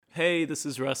Hey, this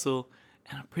is Russell,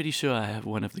 and I'm pretty sure I have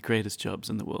one of the greatest jobs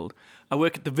in the world. I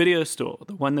work at the video store,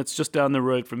 the one that's just down the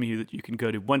road from you that you can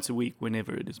go to once a week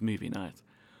whenever it is movie night.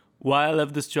 Why I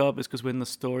love this job is because when the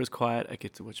store is quiet, I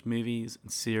get to watch movies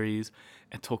and series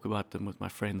and talk about them with my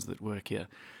friends that work here.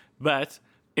 But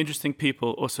interesting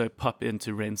people also pop in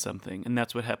to rent something, and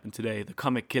that's what happened today. The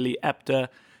comic Gilly Apter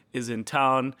is in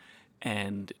town,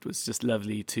 and it was just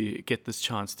lovely to get this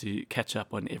chance to catch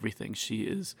up on everything. She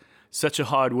is such a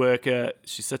hard worker.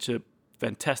 She's such a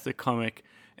fantastic comic,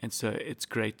 and so it's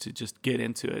great to just get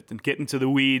into it and get into the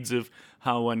weeds of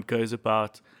how one goes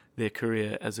about their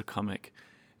career as a comic.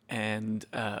 And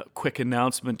quick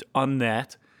announcement on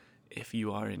that, if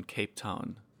you are in Cape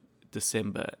Town,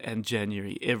 December and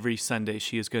January, every Sunday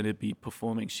she is going to be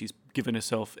performing. She's given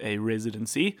herself a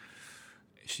residency.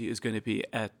 She is going to be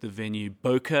at the venue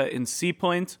Boca in Sea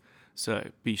Point, so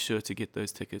be sure to get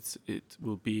those tickets. It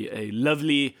will be a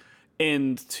lovely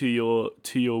end to your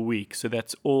week. So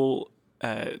that's all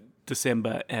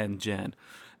December and Jan.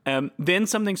 Then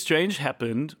something strange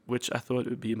happened, which I thought it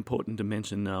would be important to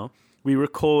mention now. We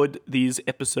record these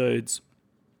episodes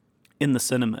in the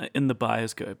cinema, in the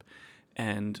bioscope,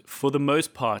 and for the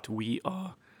most part, we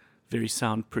are very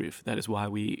soundproof. That is why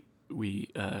we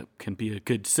can be a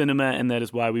good cinema, and that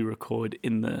is why we record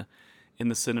in the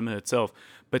cinema itself.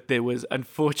 But there was,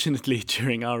 unfortunately,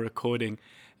 during our recording,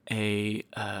 a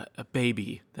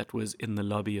baby that was in the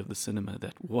lobby of the cinema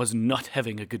that was not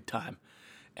having a good time,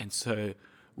 and so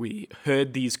we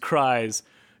heard these cries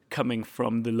coming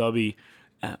from the lobby.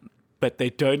 But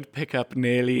they don't pick up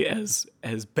nearly as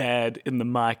bad in the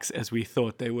mics as we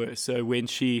thought they were. So when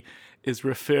she is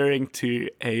referring to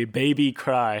a baby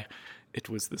cry, it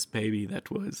was this baby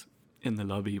that was in the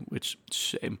lobby, which,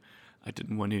 shame. I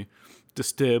didn't want to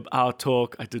disturb our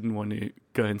talk. I didn't want to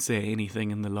go and say anything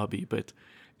in the lobby, but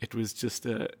it was just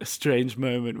a strange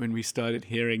moment when we started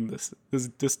hearing this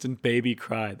distant baby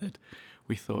cry that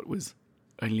we thought was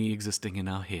only existing in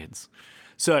our heads.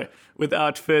 So,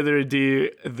 without further ado,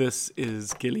 this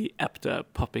is Gilly Apter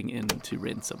popping in to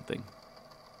rent something.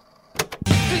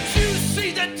 Did you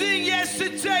see that thing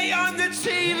yesterday on the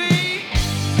TV?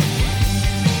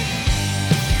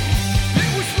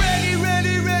 It was really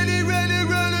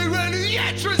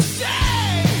interesting!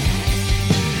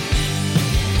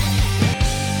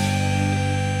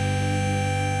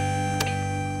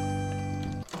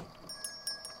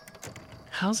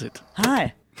 How's it?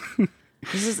 Hi.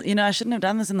 This is, I shouldn't have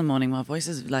done this in the morning. My voice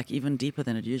is like even deeper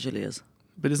than it usually is.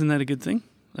 But isn't that a good thing?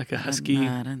 Like a husky?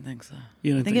 No, I don't think so.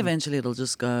 I think eventually it'll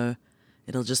just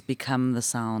become the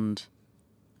sound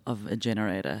of a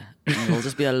generator. And it'll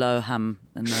just be a low hum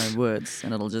and no words.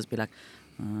 And it'll just be like,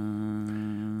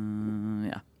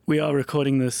 yeah. We are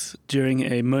recording this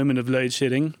during a moment of load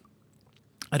shedding.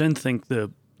 I don't think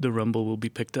the rumble will be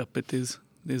picked up, but there's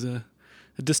a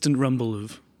distant rumble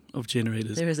of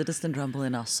generators. There is a distant rumble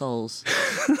in our souls,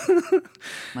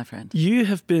 my friend. You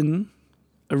have been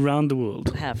around the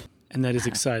world. I have. And that is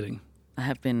exciting. I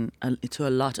have been to a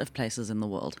lot of places in the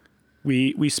world.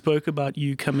 We spoke about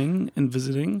you coming and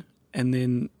visiting, and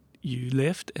then you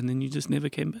left, and then you just never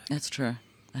came back. That's true.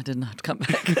 I did not come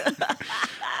back.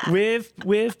 Where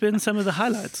have been some of the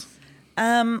highlights?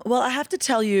 Well, I have to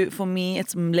tell you, for me,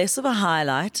 it's less of a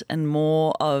highlight and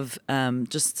more of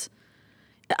just...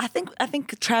 I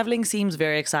think traveling seems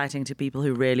very exciting to people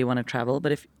who really want to travel,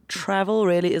 but if travel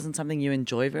really isn't something you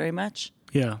enjoy very much,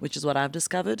 which is what I've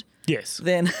discovered,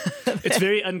 then it's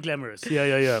very unglamorous.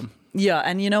 Yeah. Yeah,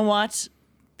 and you know what?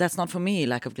 That's not for me,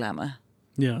 lack of glamour.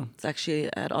 Yeah. It's actually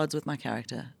at odds with my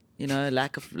character.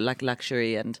 Lack of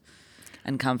luxury and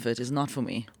comfort is not for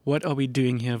me. What are we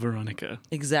doing here, Veronica?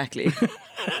 Exactly.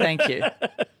 Thank you.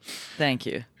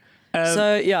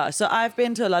 So I've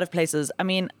been to a lot of places. I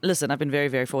mean, listen, I've been very,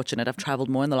 very fortunate. I've traveled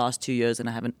more in the last 2 years than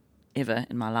I haven't ever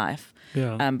in my life.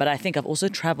 Yeah. But I think I've also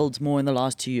traveled more in the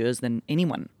last 2 years than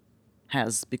anyone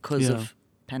has because of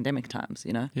pandemic times,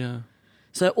 Yeah.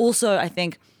 So also I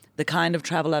think the kind of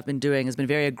travel I've been doing has been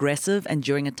very aggressive and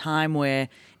during a time where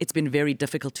it's been very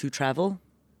difficult to travel.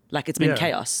 Like it's been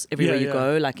chaos everywhere you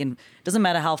go. Like it doesn't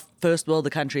matter how first world the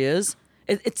country is.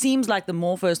 It seems like the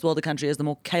more first world the country is, the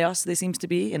more chaos there seems to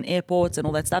be in airports and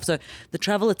all that stuff. So the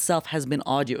travel itself has been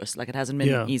arduous. Like it hasn't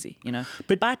been easy,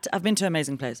 But I've been to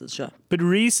amazing places, sure. But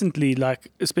recently,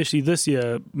 like especially this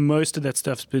year, most of that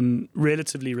stuff's been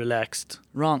relatively relaxed.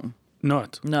 Wrong.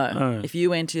 Not? No. Oh. If you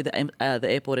went to the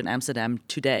airport in Amsterdam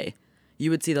today,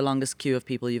 you would see the longest queue of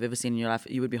people you've ever seen in your life.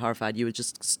 You would be horrified. You would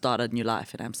just start a new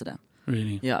life in Amsterdam.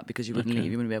 Really? Yeah, because you wouldn't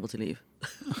leave. You wouldn't be able to leave.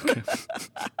 Okay.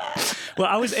 Well,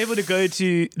 I was able to go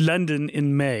to London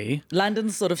in May. London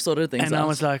sort of sorted things and out. I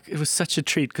was like, it was such a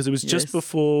treat because it was just Yes.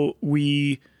 before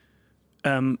we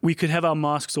could have our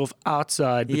masks off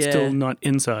outside, but still not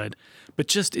inside. But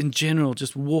just in general,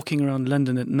 just walking around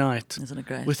London at night. Isn't it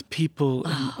great? With people.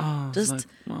 And, Just it's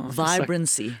like,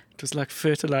 vibrancy. Just like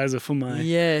fertilizer for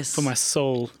my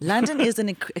soul. London is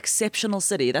an exceptional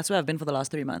city. That's where I've been for the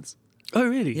last 3 months. Oh,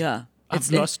 really? Yeah. I've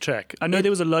lost track. I know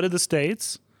there was a lot of the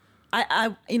States.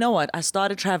 You know what? I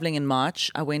started traveling in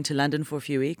March. I went to London for a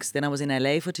few weeks. Then I was in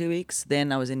LA for 2 weeks.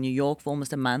 Then I was in New York for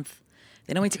almost a month.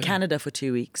 Then I went to Canada for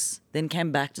 2 weeks. Then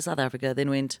came back to South Africa. Then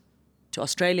went to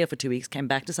Australia for 2 weeks. Came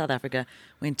back to South Africa.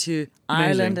 Went to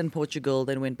Ireland and Portugal.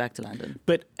 Then went back to London.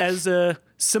 But as a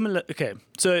similar... Okay,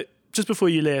 so just before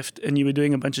you left and you were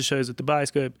doing a bunch of shows at the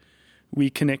Bioscope, we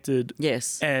connected.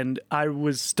 Yes. And I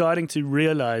was starting to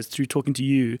realize through talking to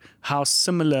you how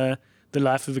similar the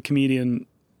life of a comedian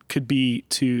could be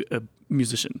to a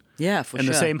musician. Yeah, for and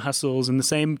sure. the same hustles and the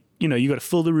same, you got to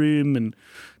fill the room, and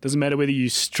it doesn't matter whether you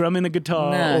strum in a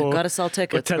guitar or gotta sell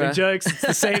tickets, or telling bruh. jokes. It's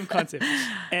the same concept.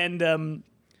 And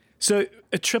so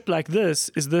a trip like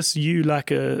this, is this you like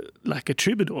a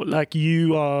troubadour? Like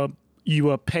you are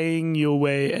paying your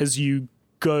way as you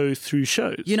go through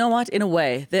shows? You know what? In a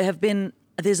way,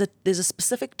 there's a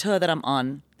specific tour that I'm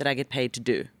on that I get paid to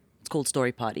do. It's called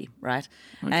Story Party, right?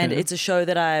 Okay. And it's a show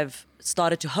that I've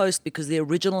started to host because the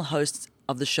original host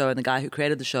of the show and the guy who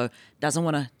created the show doesn't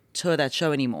want to tour that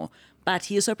show anymore. But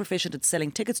he is so proficient at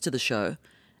selling tickets to the show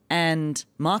and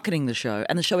marketing the show.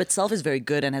 And the show itself is very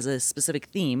good and has a specific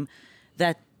theme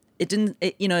that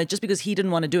just because he didn't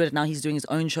want to do it, now he's doing his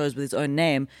own shows with his own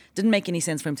name, didn't make any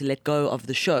sense for him to let go of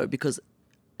the show because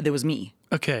there was me.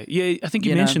 Okay. Yeah, I think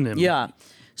you mentioned them. Yeah.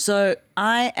 So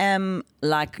I am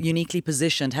like uniquely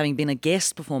positioned, having been a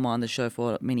guest performer on the show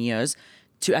for many years,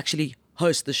 to actually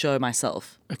host the show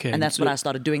myself. Okay. And that's what I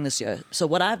started doing this year. So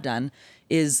what I've done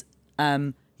is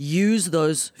use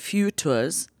those few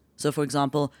tours. So for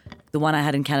example, the one I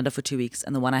had in Canada for 2 weeks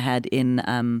and the one I had in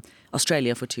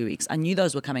Australia for 2 weeks. I knew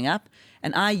those were coming up,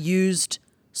 and I used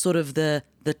sort of the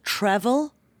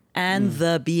travel and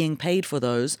the being paid for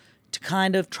those to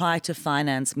kind of try to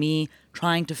finance me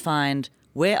trying to find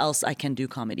where else I can do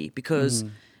comedy, because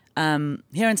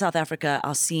here in South Africa,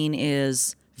 our scene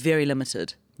is very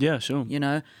limited. Yeah, sure.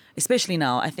 Especially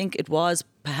now. I think it was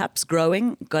perhaps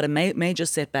growing, got a major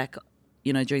setback,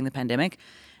 during the pandemic,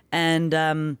 and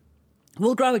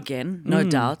we'll grow again, no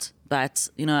doubt. But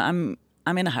I'm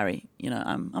in a hurry.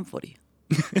 I'm 40.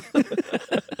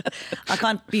 I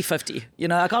can't be 50.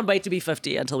 I can't wait to be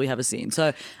 50 until we have a scene.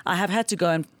 So I have had to go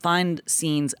and find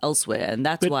scenes elsewhere, and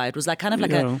that's why it was like kind of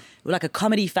like a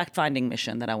comedy fact-finding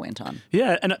mission that I went on.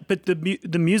 Yeah, but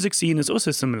the music scene is also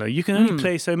similar. You can only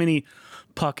play so many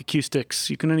park acoustics.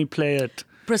 You can only play at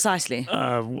Precisely.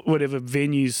 Whatever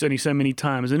venues only so many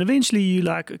times, and eventually you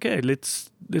like, okay, let's.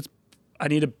 I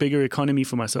need a bigger economy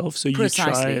for myself. So you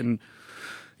Precisely. try and.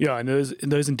 Yeah, and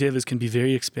those endeavors can be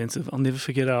very expensive. I'll never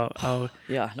forget our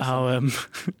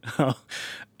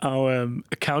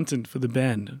accountant for the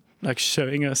band, like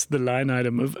showing us the line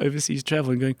item of overseas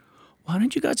travel and going, "Why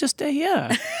don't you guys just stay here?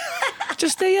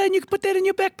 Just stay here, and you can put that in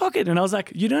your back pocket." And I was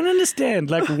like, "You don't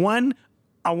understand. Like, one,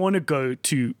 I want to go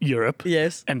to Europe,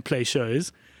 Yes. and play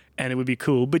shows, and it would be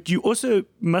cool. But you also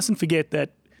mustn't forget that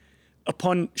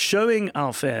upon showing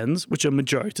our fans, which are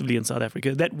majoritively in South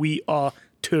Africa, that we are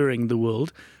touring the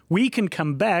world, we can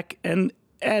come back and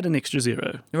add an extra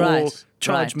zero or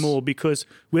charge more because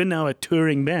we're now a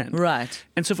touring band. Right.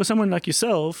 And so for someone like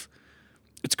yourself,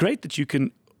 it's great that you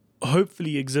can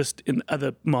hopefully exist in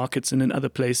other markets and in other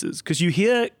places, because you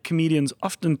hear comedians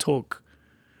often talk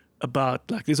about,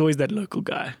 like, there's always that local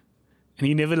guy, and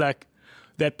he never, like,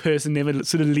 that person never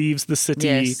sort of leaves the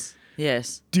city.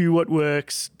 Yes. Do what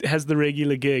works, has the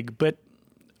regular gig. But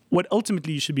what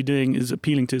ultimately you should be doing is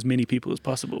appealing to as many people as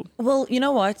possible. Well, you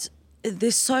know what?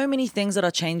 There's so many things that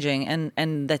are changing,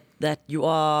 and that you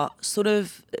are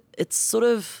it's sort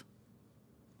of,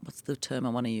 what's the term I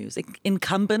want to use?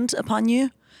 Incumbent upon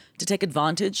you to take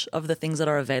advantage of the things that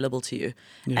are available to you.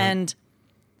 Yeah. And,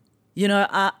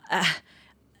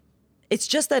 it's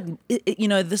just that,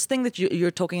 this thing that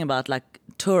you're talking about, like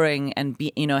touring and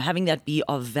having that be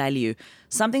of value.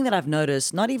 Something that I've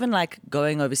noticed, not even like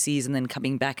going overseas and then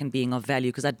coming back and being of value,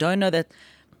 because I don't know that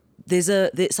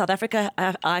South Africa,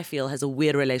 I feel, has a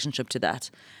weird relationship to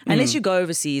that. Unless you go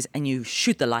overseas and you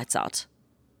shoot the lights out,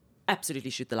 absolutely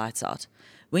shoot the lights out.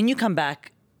 When you come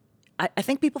back, I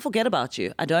think people forget about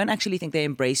you. I don't actually think they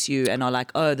embrace you and are like,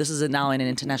 oh, this is now in an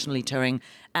internationally touring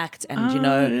act, and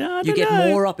you get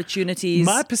more opportunities.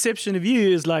 My perception of you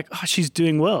is like, oh, she's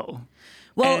doing well.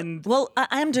 Well, I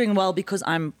am doing well because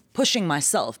I'm pushing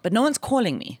myself, but no one's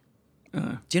calling me. Do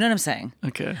you know what I'm saying?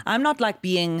 Okay. I'm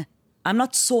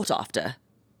not sought after.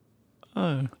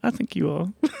 Oh, I think you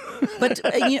are. But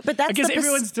but that's I guess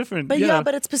everyone's different. But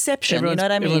but it's perception. You know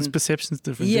what I mean? Everyone's perception's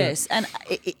different. Yes, and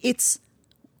it's.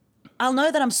 I'll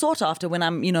know that I'm sought after when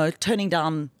I'm, turning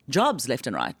down jobs left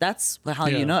and right. That's how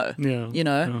you know.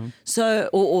 Yeah. So,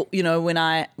 or when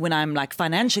I'm like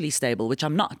financially stable, which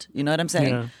I'm not. You know what I'm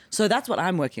saying? Yeah. So that's what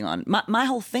I'm working on. My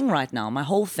whole thing right now, my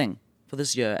whole thing for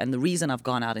this year, and the reason I've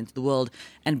gone out into the world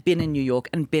and been in New York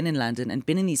and been in London and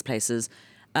been in these places,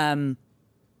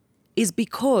 is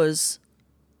because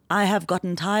I have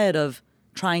gotten tired of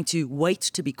trying to wait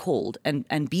to be called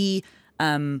and be.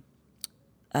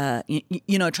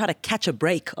 Try to catch a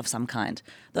break of some kind.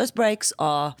 Those breaks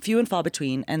are few and far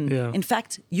between, and in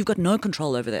fact, you've got no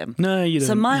control over them. No, you don't.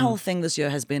 So my whole thing this year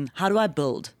has been, how do I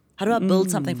build? How do I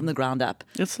build something from the ground up?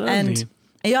 It's lovely.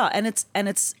 And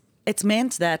it's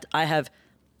meant that I have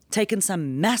taken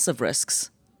some massive risks.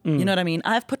 You know what I mean?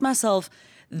 I've put myself.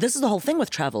 This is the whole thing with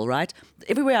travel, right?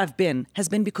 Everywhere I've been has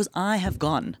been because I have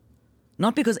gone,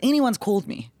 not because anyone's called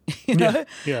me. You know,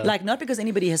 like not because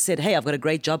anybody has said, "Hey, I've got a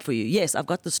great job for you." Yes, I've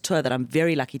got this tour that I'm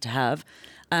very lucky to have,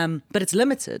 but it's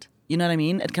limited. You know what I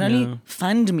mean? It can only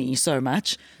fund me so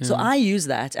much. So I use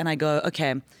that, and I go,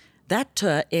 okay, that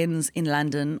tour ends in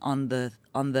London on the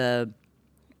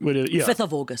 5th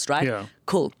of August, right? Yeah.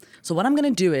 Cool. So what I'm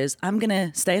going to do is I'm going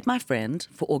to stay at my friend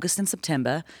for August and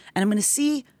September, and I'm going to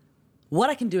see what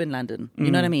I can do in London.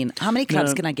 You know what I mean? How many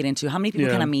clubs can I get into? How many people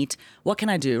can I meet? What can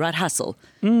I do? Right? Hustle.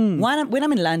 When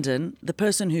I'm in London, the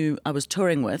person who I was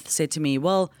touring with said to me,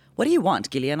 well, what do you want,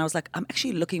 Gillian? And I was like, I'm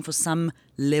actually looking for some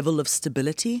level of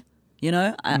stability,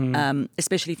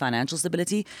 especially financial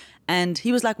stability. And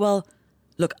he was like, well,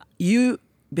 look, you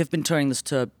have been touring this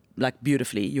tour like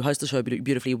beautifully. You host the show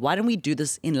beautifully. Why don't we do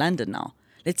this in London now?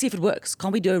 Let's see if it works.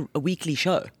 Can't we do a weekly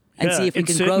show? And see if we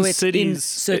can grow it in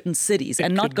certain cities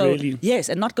and not go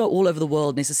and not go all over the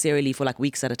world necessarily for like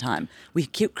weeks at a time. We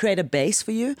create a base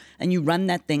for you and you run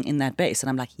that thing in that base. And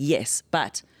I'm like, yes,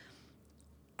 but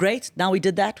great. Now we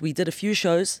did that. We did a few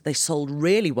shows. They sold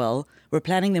really well. We're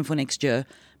planning them for next year.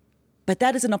 But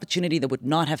that is an opportunity that would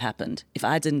not have happened if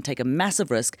I didn't take a massive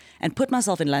risk and put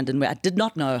myself in London where I did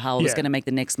not know how I was going to make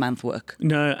the next month work.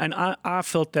 No, and I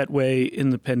felt that way in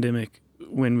the pandemic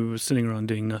when we were sitting around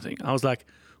doing nothing. I was like,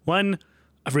 one,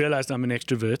 I've realized I'm an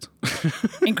extrovert.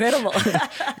 Incredible.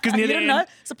 Because you didn't know?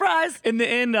 Surprise. In the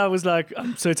end, I was like,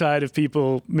 I'm so tired of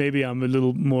people. Maybe I'm a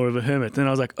little more of a hermit. And I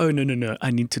was like, oh, no.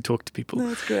 I need to talk to people.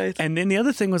 That's great. And then the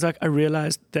other thing was like, I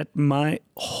realized that my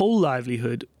whole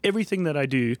livelihood, everything that I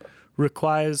do,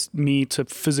 requires me to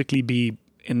physically be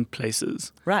in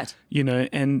places. Right.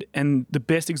 And the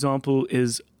best example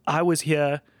is I was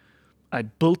here. I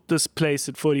built this place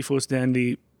at 44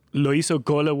 Stanley. Loiso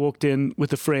Gola walked in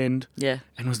with a friend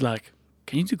and was like,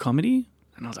 can you do comedy?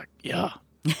 And I was like, yeah.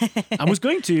 I was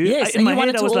going to. Yes, and you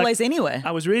wanted to always anyway.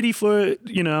 I was ready for,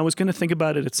 I was going to think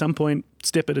about it at some point,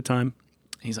 step at a time.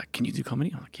 And he's like, can you do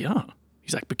comedy? I'm like, yeah.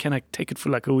 He's like, but can I take it for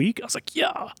like a week? I was like,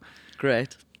 yeah.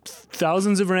 Great.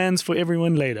 Thousands of rands for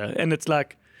everyone later. And it's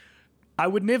like, I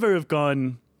would never have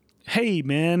gone, hey,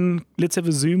 man, let's have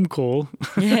a Zoom call.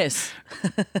 Yes.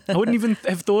 I wouldn't even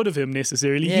have thought of him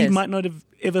necessarily. Yes. He might not have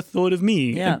ever thought of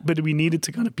me. Yeah. But we needed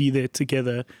to kind of be there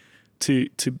together to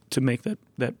make that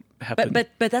happen.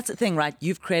 But that's the thing, right?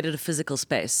 You've created a physical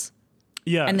space.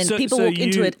 Yeah. And then people walk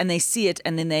into it and they see it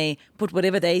and then they put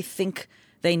whatever they think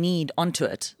they need onto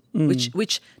it,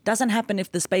 which doesn't happen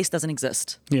if the space doesn't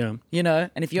exist. Yeah.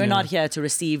 And if you're not here to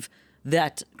receive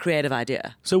that creative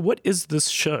idea. So what is this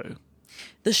show?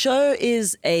 The show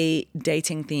is a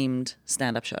dating-themed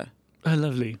stand-up show. Oh,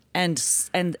 lovely. And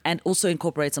also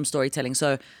incorporates some storytelling.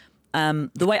 So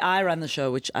the way I run the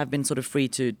show, which I've been sort of free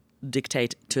to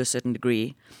dictate to a certain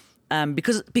degree,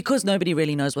 because nobody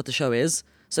really knows what the show is.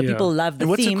 So people love the theme.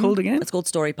 What's it called again? It's called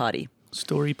Story Party.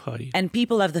 Story Party. And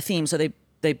people love the theme, so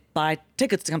they buy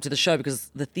tickets to come to the show because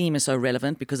the theme is so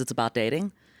relevant, because it's about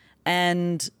dating.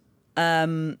 And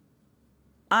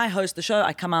I host the show.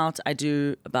 I come out. I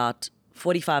do about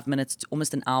 45 minutes to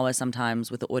almost an hour sometimes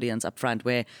with the audience up front,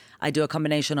 where I do a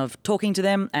combination of talking to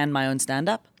them and my own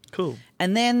stand-up. Cool.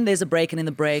 And then there's a break, and in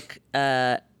the break,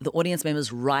 the audience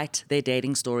members write their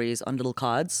dating stories on little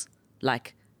cards,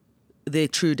 like their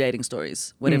true dating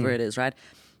stories, whatever it is, right?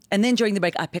 And then during the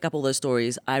break, I pick up all those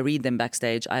stories. I read them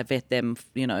backstage. I vet them,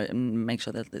 and make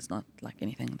sure that there's not like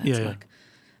anything that's like,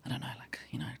 I don't know, like,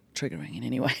 triggering in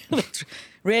any way.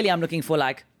 Really, I'm looking for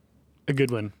like a good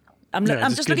one. I'm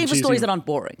just looking for stories that aren't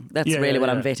boring. That's really what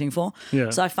I'm vetting for. Yeah.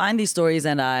 So I find these stories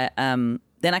and I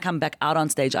Then I come back out on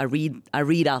stage. I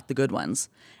read out the good ones,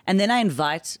 and then I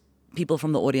invite people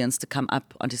from the audience to come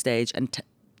up onto stage. And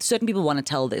certain people want to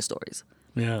tell their stories.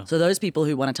 Yeah. So those people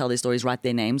who want to tell their stories write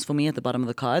their names for me at the bottom of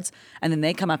the cards, and then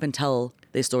they come up and tell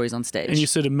their stories on stage. And you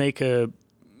sort of make a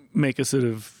sort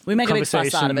of we make a big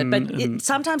fuss out of it, but and-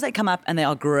 sometimes they come up and they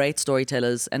are great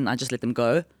storytellers, and I just let them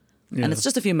go. Yeah. And it's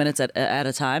just a few minutes at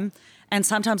a time. And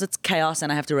sometimes it's chaos and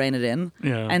I have to rein it in.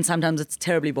 Yeah. And sometimes it's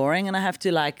terribly boring and I have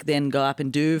to like then go up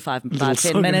and do 5, Little 10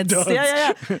 song and minutes. dance.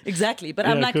 Yeah. Exactly. But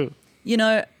I'm Yeah, like, cool. you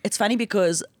know, it's funny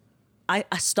because I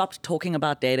stopped talking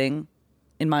about dating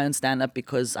in my own stand-up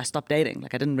because I stopped dating.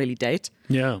 Like I didn't really date.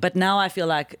 Yeah. But now I feel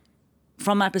like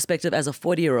from my perspective as a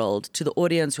 40-year-old to the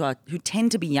audience who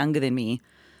tend to be younger than me,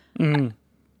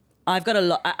 I've got a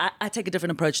lot. I take a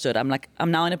different approach to it.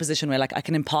 I'm now in a position where like I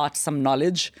can impart some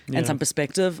knowledge and some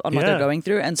perspective on what Yeah, they're going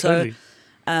through, and totally.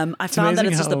 so I found that amazing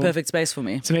it's just the how- perfect space for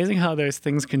me. It's amazing how those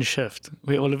things can shift.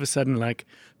 Where all of a sudden, like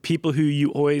people who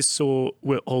you always saw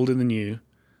were older than you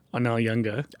are now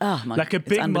younger. Oh my! Like a it's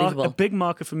big unbelievable. a big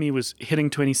marker for me was hitting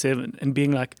 27 and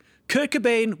being like, Kurt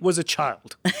Cobain was a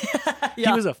child. He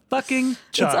was a fucking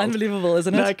child. It's unbelievable,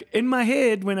 isn't it? Like in my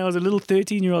head, when I was a little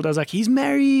 13-year-old, I was like, he's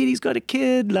married, he's got a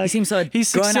kid. Like seems so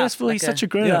he's grown up, successful, like he's a- such a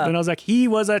grown yeah. up. And I was like, he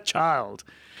was a child.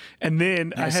 And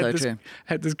then I That's had so this true.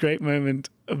 had this great moment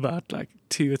about like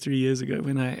 2 or 3 years ago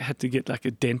when I had to get like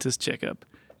a dentist checkup,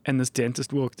 and this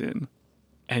dentist walked in,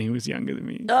 and he was younger than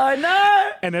me. Oh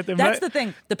no! And at the That's the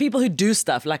thing. The people who do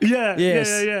stuff like yes.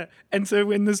 Yeah. And so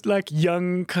when this like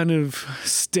young kind of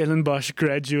Stellenbosch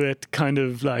graduate kind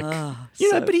of like,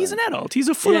 so but he's an adult. He's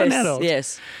a full-on yes, adult.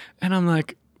 yes. And I'm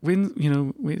like,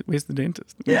 where's the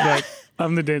dentist? Yeah. Like,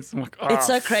 I'm the dentist. I'm like, oh, It's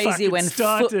so crazy fuck, when it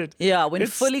started. when It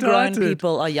fully grown started.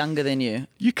 people are younger than you.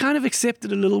 You kind of accept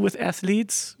it a little with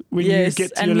athletes when Yes, you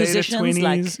get to and your later musicians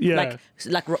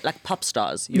 20s. like pop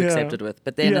stars you Yeah. accept it with,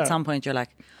 but then Yeah. at some point you're like,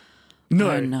 no,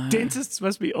 oh, no. dentists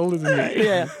must be older than me.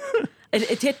 yeah.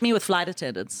 It hit me with flight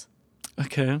attendants.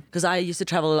 Okay. Because I used to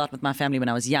travel a lot with my family when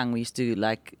I was young. We used to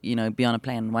be on a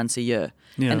plane once a year.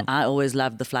 Yeah. And I always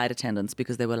loved the flight attendants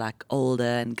because they were like older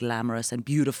and glamorous and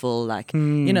beautiful. Like,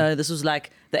 this was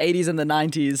like the 80s and the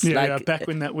 90s. Yeah, like, yeah, back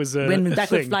when that was a back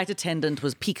when thing. flight attendant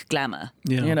was peak glamour.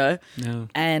 Yeah. Yeah.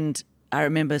 And I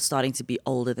remember starting to be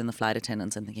older than the flight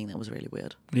attendants and thinking that was really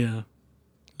weird. Yeah,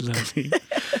 lovely.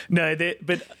 No,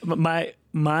 but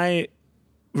my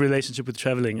relationship with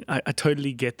traveling, I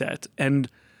totally get that, and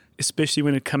especially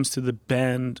when it comes to the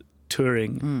band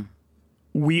touring,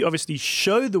 we obviously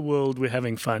show the world we're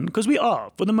having fun because we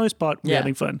are, for the most part, we're Yeah.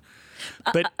 having fun.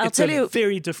 But I'll it's tell a you-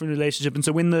 very different relationship, and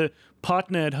so when the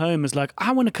partner at home is like,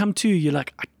 "I want to come too," you're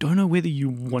like, "I don't know whether you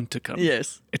want to come."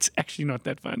 Yes. It's actually not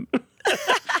that fun.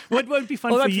 Well, it won't be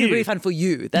fun Or for it'd be you. really fun for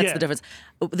you. That's Yeah. the difference.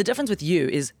 The difference with you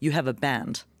is you have a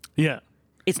band. Yeah,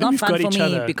 It's And not we've fun got for each me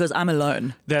other. because I'm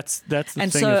alone. That's the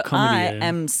And thing so of comedy. I eh?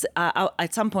 am,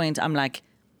 at some point, I'm like,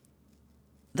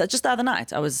 just the other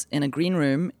night, I was in a green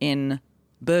room in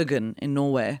Bergen in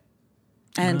Norway.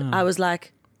 And I was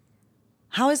like,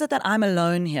 how is it that I'm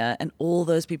alone here and all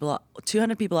those people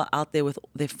 200 people are out there with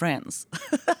their friends?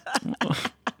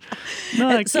 No,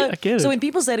 I so, get it. so when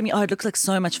people say to me, oh, it looks like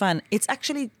so much fun, it's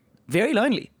actually very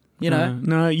lonely, you know?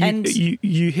 No, And-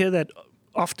 you hear that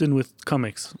often with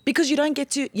comics. Because you don't get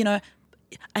to,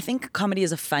 I think comedy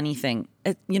is a funny thing.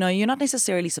 You're not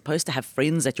necessarily supposed to have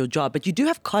friends at your job, but you do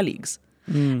have colleagues.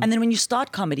 And then when you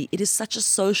start comedy, it is such a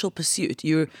social pursuit.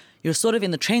 You're sort of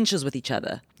in the trenches with each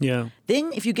other. Yeah.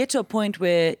 Then if you get to a point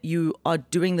where you are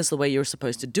doing this the way you're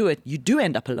supposed to do it, you do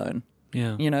end up alone.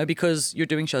 Yeah. Because you're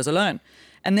doing shows alone.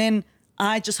 And then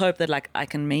I just hope that like I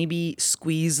can maybe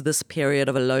squeeze this period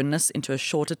of aloneness into a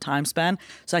shorter time span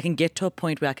so I can get to a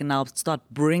point where I can now start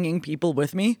bringing people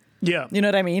with me. Yeah. You know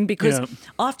what I mean? Because Yeah.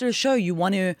 after a show, you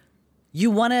want to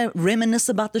reminisce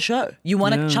about the show. You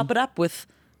want to Yeah. chop it up with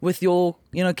your,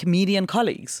 comedian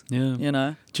colleagues. Yeah. You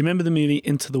know? Do you remember the movie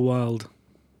Into the Wild?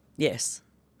 Yes.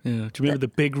 Yeah. Do you remember the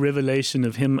big revelation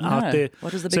of him out No. there?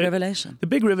 What was the big revelation? The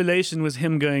big revelation was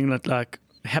him going like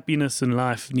happiness in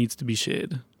life needs to be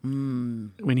shared.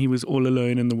 When he was all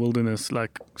alone in the wilderness,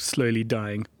 like slowly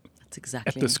dying. That's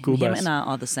exactly. the school Him bus. and I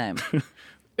are the same.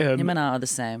 Him and I are the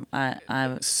same.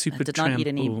 I Super did not eat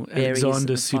any or berries.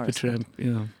 Alexander in the forest. Supertramp.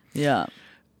 Yeah.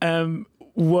 Yeah.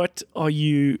 What are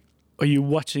you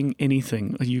watching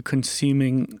anything? Are you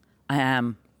consuming? I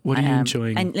am. What are I you am.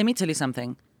 enjoying? And let me tell you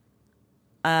something.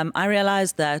 I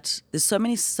realized that there's so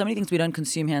many things we don't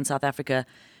consume here in South Africa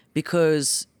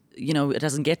because it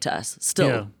doesn't get to us still.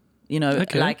 Yeah.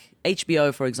 Okay. Like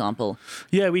HBO, for example,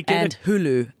 Yeah, we get and it.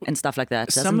 Hulu and stuff like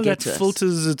that. Some doesn't of get that to us.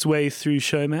 filters its way through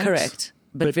Showmax. Correct.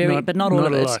 but not all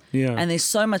of a it. lot, yeah. And there's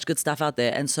so much good stuff out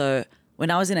there. And so when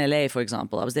I was in LA, for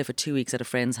example, I was there for 2 weeks at a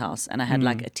friend's house, and I had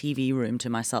like a TV room to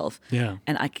myself. Yeah.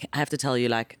 And I have to tell you,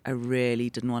 like, I really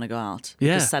didn't want to go out.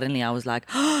 Yeah. Because suddenly I was like,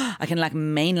 oh, I can like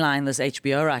mainline this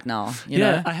HBO right now. You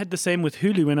know? I had the same with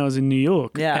Hulu when I was in New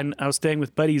York. Yeah. And I was staying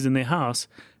with buddies in their house,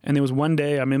 and there was one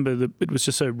day I remember it was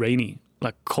just so rainy,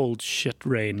 like cold shit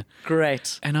rain.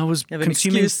 Great. And I was You have an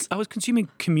excuse. consuming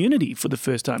Community for the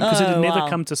first time because it had never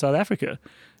come to South Africa.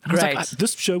 And I was Great. like,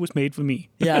 this show was made for me.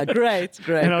 Yeah, great.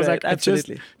 And I was like,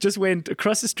 absolutely. I just went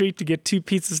across the street to get 2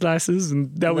 pizza slices,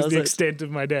 and that was the it. extent of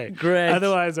my day. Great.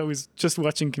 Otherwise, I was just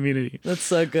watching Community. That's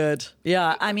so good.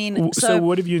 Yeah, I mean, So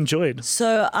what have you enjoyed?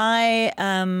 So I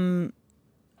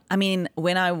mean,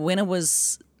 when it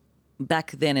was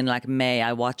back then in like May,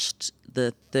 I watched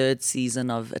the 3rd season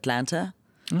of Atlanta,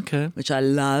 Okay. which I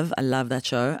love. I love that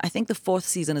show. I think the 4th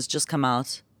season has just come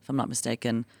out, if I'm not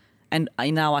mistaken. And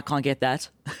now I can't get that.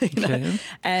 You know? Okay.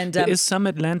 And There is some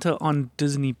Atlanta on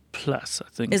Disney Plus, I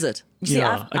think. is it? You see,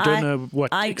 Yeah, I don't know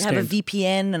what I extent. have a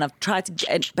VPN and I've tried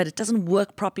to, but it doesn't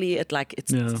work properly. It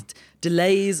Yeah.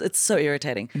 delays. It's so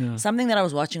irritating. Yeah. Something that I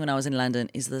was watching when I was in London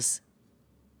is this.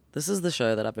 This is the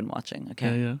show that I've been watching.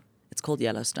 Okay, Yeah. it's called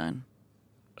Yellowstone.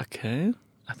 Okay.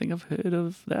 I think I've heard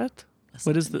of that. Listen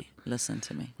What is to the? me. Listen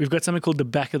to me. We've got something called the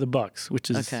back of the box, which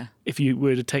is Okay. if you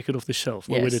were to take it off the shelf,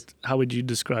 what would Yes. it? How would you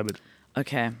describe it?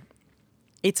 Okay,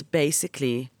 it's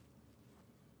basically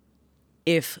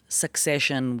if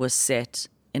Succession was set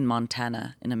in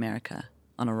Montana in America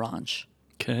on a ranch.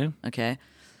 Okay. Okay.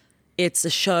 It's a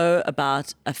show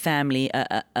about a family,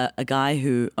 a guy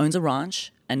who owns a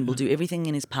ranch and will do everything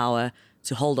in his power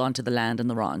to hold on to the land and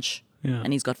the ranch. Yeah.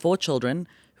 And he's got 4 children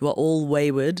who are all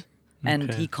wayward, and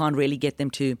Okay. he can't really get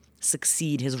them to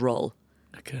succeed his role.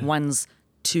 Okay. One's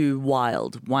too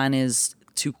wild, one is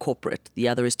too corporate, the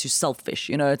other is too selfish.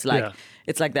 You know, Yeah.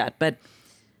 it's like that. But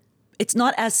it's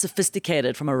not as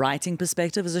sophisticated from a writing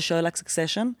perspective as a show like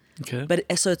Succession. Okay. But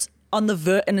so it's on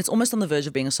the and it's almost on the verge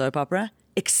of being a soap opera,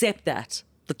 except that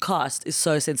the cast is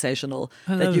so sensational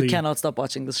that you Lovely. cannot stop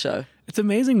watching this show. It's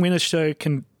amazing when a show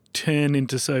can turn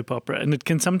into soap opera, and it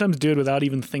can sometimes do it without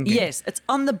even thinking. Yes, it's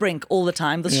on the brink all the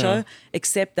time, this Yeah. show,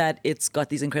 except that it's got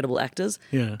these incredible actors.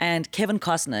 Yeah. And Kevin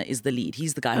Costner is the lead.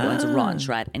 He's the guy who owns a ranch,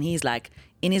 right? And he's like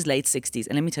in his late 60s.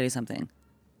 And let me tell you something.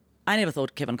 I never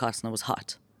thought Kevin Costner was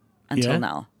hot until Yeah?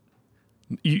 now.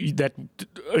 That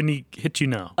only hit you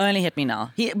now. Only hit me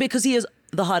now. Because he is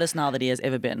the hottest now that he has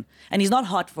ever been. And he's not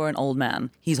hot for an old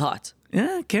man. He's hot.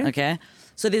 Yeah. Okay. Okay.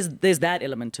 So there's that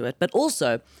element to it. But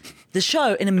also, the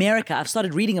show in America, I've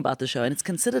started reading about the show, and it's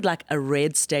considered like a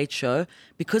red state show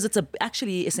because it's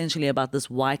actually essentially about this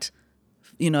white,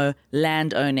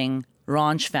 land owning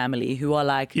ranch family who are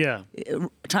like Yeah.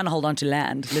 trying to hold on to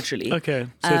land, literally. Okay.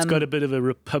 So it's got a bit of a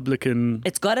Republican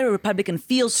It's got a Republican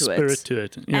feel to spirit it. to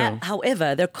it. Yeah.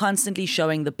 However, they're constantly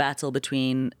showing the battle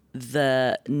between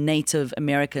the Native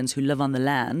Americans who live on the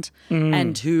land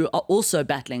and who are also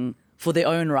battling for their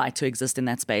own right to exist in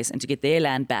that space and to get their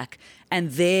land back.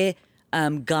 And their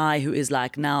guy who is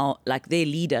like now like their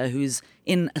leader who's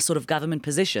in a sort of government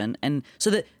position. And so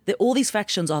that all these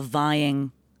factions are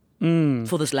vying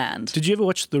for this land. Did you ever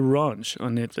watch The Ranch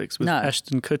on Netflix with No.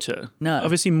 Ashton Kutcher? No.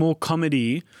 Obviously more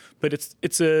comedy, but it's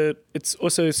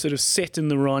also sort of set in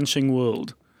the ranching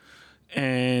world.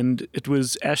 And it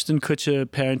was Ashton Kutcher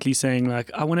apparently saying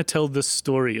like, I want to tell this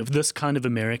story of this kind of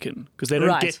American because they don't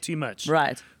Right. get too much.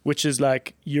 Right. Which is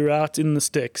like you're out in the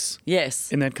sticks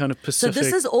Yes. in that kind of So Pacific.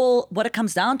 this is all what it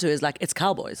comes down to is like it's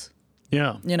cowboys.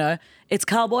 yeah. It's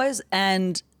cowboys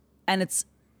and it's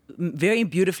very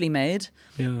beautifully made.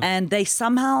 Yeah. And they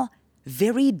somehow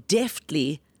very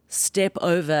deftly step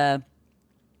over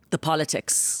the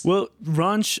politics. Well,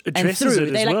 Ranch And addresses through.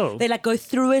 it They as well. they go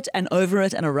through it and over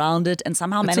it and around it and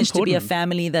somehow That's manage to be a important.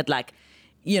 family that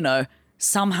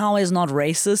somehow is not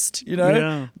racist,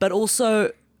 Yeah. But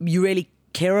also you really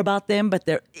care about them, but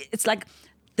it's like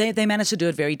they manage to do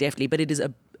it very deftly, but it's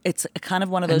a kind of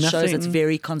one of And those shows that's nothing-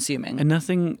 very consuming. And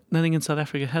nothing in South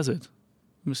Africa has it.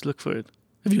 You must look for it.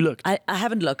 Have you looked? I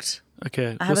haven't looked. Okay. I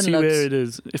we'll haven't see looked. where it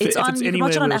is. If It's if on. it's You can anywhere,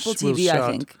 watch it on we'll- Apple we'll TV. I shout.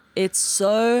 think it's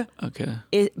so.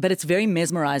 Okay. But it's very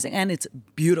mesmerizing and it's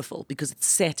beautiful because it's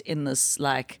set in this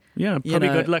like Yeah, you probably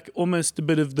know, got like almost a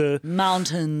bit of the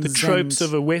mountains. tropes and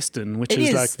of a Western, which It is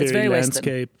is. like It's very, very Western.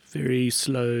 landscape, very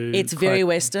slow. It's very quite-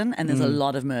 Western and there's a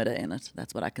lot of murder in it.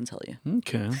 That's what I can tell you.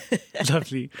 Okay,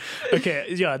 lovely. Okay,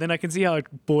 yeah, then I can see how it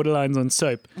borderlines on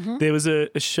soap. Mm-hmm. There was a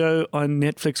show on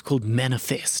Netflix called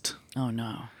Manifest, Oh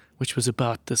no. which was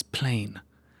about this plane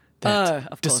that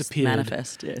Of course. disappeared.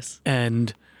 Manifest. Yes.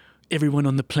 And everyone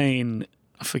on the plane,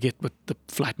 I forget what the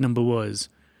flight number was,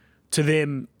 to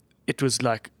them, it was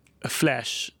like a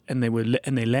flash, and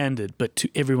they landed. But to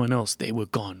everyone else, they were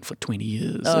gone for 20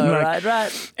 years. Oh, and like,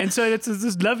 right. And so it's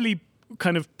this lovely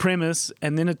kind of premise,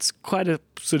 and then it's quite a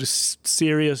sort of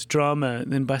serious drama.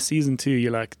 And then by season 2,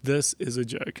 you're like, this is a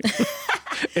joke.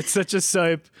 It's such a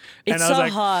soap. It's and I was so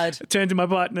like, hard. I turned to my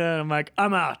partner, and I'm like,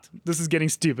 I'm out. This is getting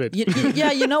stupid.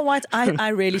 Yeah, you know what? I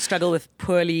really struggle with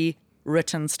poorly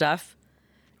written stuff.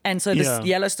 And so this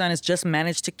Yellowstone has just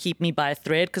managed to keep me by a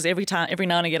thread, because every now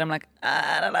and again I'm like,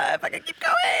 I don't know if I can keep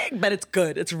going. But it's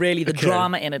good. It's really, the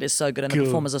drama in it is so good, and the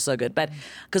performers are so good. But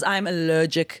because I'm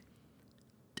allergic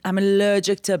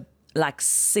to like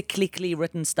cyclically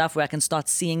written stuff where I can start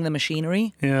seeing the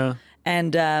machinery. Yeah.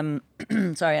 And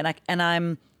sorry, and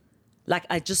I'm like,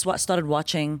 I just started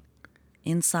watching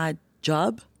Inside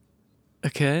Job.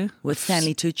 Okay. With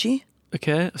Stanley Tucci.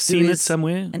 Okay. I've seen it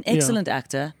somewhere. An excellent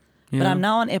actor. But I'm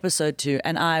now on episode 2,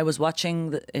 and I was watching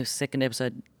the second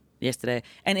episode yesterday,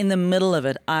 and in the middle of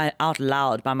it, I out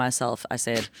loud by myself, I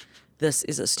said, "This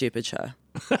is a stupid show."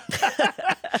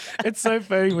 It's so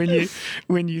funny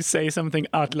when you say something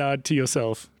out loud to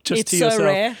yourself. It's so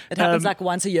rare. It happens like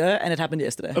once a year, and it happened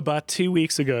yesterday. About 2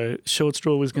 weeks ago, Short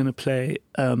Straw was going to play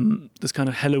this kind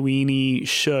of Halloween-y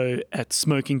show at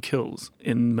Smoking Kills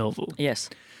in Melville. Yes.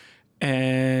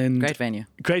 And Great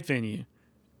venue.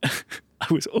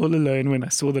 I was all alone when I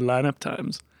saw the lineup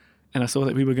times, and I saw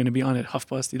that we were going to be on at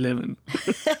 11:30.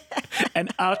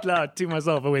 And out loud to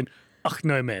myself, I went, "Ach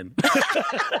no, man."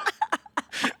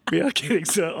 We are getting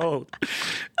so old.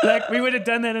 Like, we would have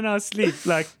done that in our sleep,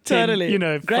 like 10, totally.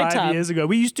 Great 5 years ago.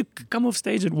 We used to come off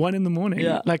stage at 1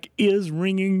 a.m, like ears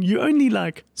ringing. You only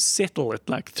like settle at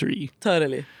like 3.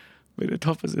 Totally. But at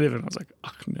 11:30, I was like,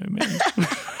 "Ach no, man."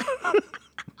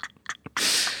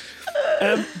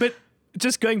 But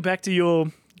just going back to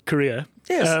your career,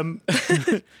 yes.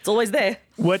 It's always there.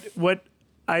 What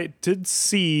I did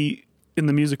see in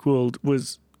the music world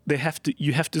was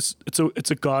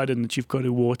it's a garden that you've got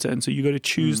to water, and so you got to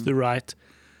choose the right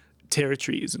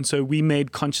territories. And so we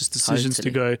made conscious decisions to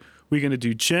go, we're going to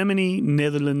do Germany,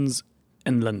 Netherlands,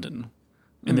 and London.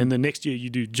 And then the next year you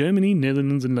do Germany,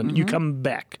 Netherlands, and London. You come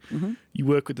back, you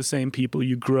work with the same people,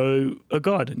 you grow a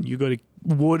garden. You got to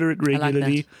water it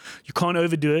regularly. Like you can't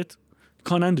overdo it,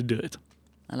 can't underdo it.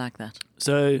 I like that.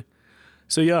 So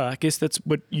yeah, I guess that's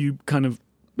what you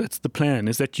that's the plan,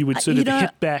 is that you would sort of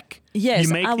hit back. Yes,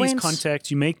 you make these contacts,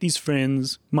 you make these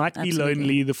friends, might be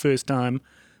lonely the first time,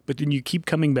 but then you keep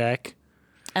coming back.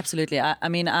 Absolutely. I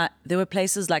mean, there were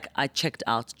places like I checked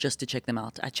out just to check them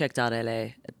out. I checked out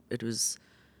LA. It was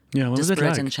what was it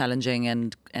disparate like? and challenging,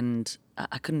 and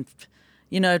I couldn't,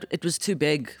 it was too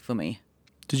big for me.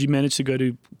 Did you manage to go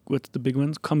to, what's the big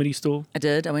ones? Comedy Store? I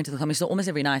did. I went to the Comedy Store almost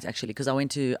every night, actually, because I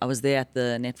was there at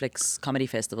the Netflix Comedy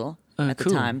Festival at the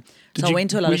time. I went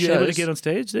to a lot of shows. Were you able to get on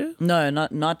stage there? No,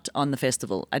 not on the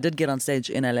festival. I did get on stage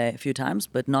in LA a few times,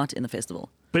 but not in the festival.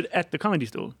 But at the Comedy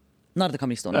Store? Not at the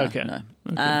Comedy Store, no. Okay. No.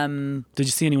 Okay. Did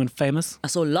you see anyone famous? I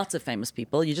saw lots of famous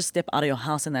people. You just step out of your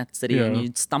house in that city and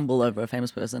you stumble over a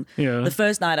famous person. Yeah. The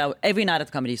first night, every night at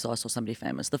the Comedy Store, I saw somebody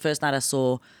famous. The first night I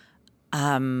saw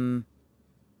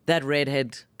that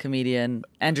redhead comedian,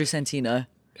 Andrew Santino.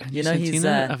 He's...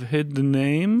 I've heard the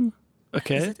name.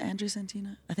 Okay. Is it Andrew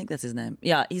Santino? I think that's his name.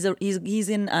 Yeah, he's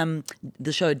in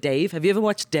the show Dave. Have you ever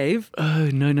watched Dave? Oh,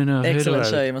 no. Excellent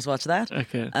show. You must watch that.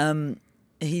 Okay.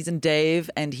 He's in Dave,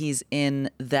 and he's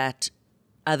in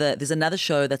there's another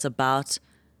show that's about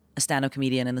a stand-up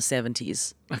comedian in the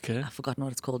 70s. Okay. I've forgotten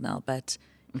what it's called now, but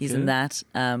he's in that.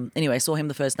 Anyway, saw him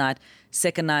the first night.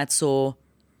 Second night,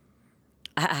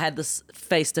 I had this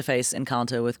face-to-face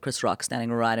encounter with Chris Rock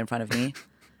standing right in front of me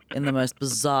in the most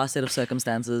bizarre set of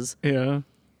circumstances. Yeah.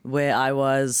 Where I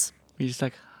was... You're just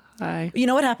like, hi. You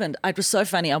know what happened? It was so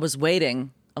funny. I was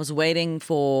waiting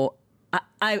for...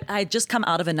 I just come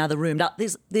out of another room. Now,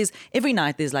 there's every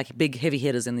night there's like big heavy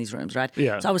hitters in these rooms, right?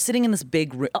 Yeah. So I was sitting in this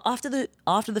big room. After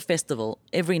the festival,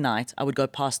 every night I would go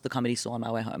past the Comedy Store on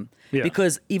my way home. Yeah.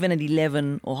 Because even at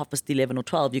 11 or 11:30 or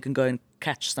 12, you can go and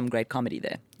catch some great comedy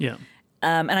there. Yeah.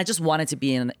 And I just wanted to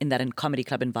be in that comedy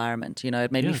club environment.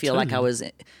 It made me feel like I was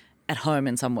at home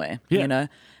in some way. Yeah.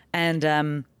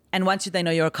 And once they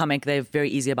know you're a comic, they're very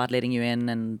easy about letting you in,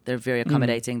 and they're very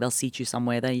accommodating. They'll seat you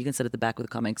somewhere. You can sit at the back with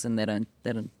the comics, and they don't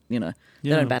bat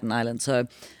an eyelid. So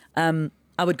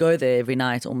I would go there every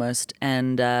night almost.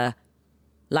 And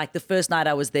like the first night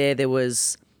I was there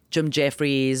was Jim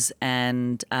Jeffries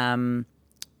and I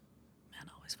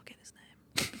always forget his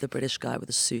name. The British guy with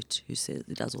the suit who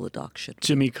does all the dark shit.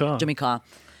 Jimmy Carr.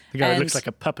 The guy who looks like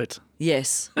a puppet.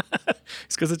 Yes.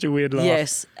 It's got such a weird laugh.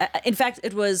 Yes. In fact,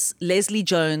 it was Leslie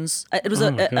Jones. It was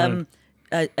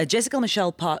Jessica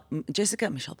Michelle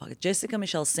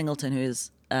Singleton, who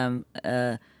is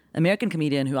American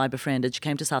comedian who I befriended. She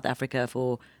came to South Africa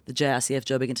for the JICF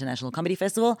Joburg International Comedy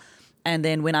Festival, and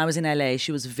then when I was in LA,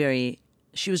 she was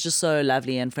just so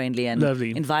lovely and friendly, and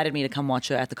invited me to come watch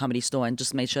her at the Comedy Store, and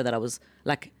just made sure that I was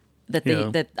like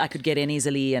that I could get in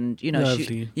easily, and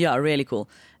really cool.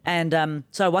 And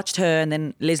so I watched her, and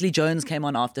then Leslie Jones came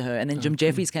on after her, and then Jim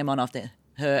Jeffries came on after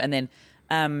her, and then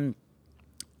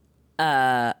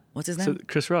what's his name? So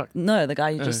Chris Rock? No, the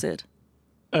guy you just said.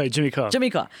 Oh, Jimmy Carr.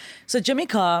 So Jimmy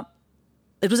Carr,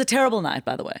 it was a terrible night,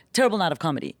 by the way. Terrible night of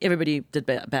comedy. Everybody did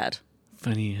bad.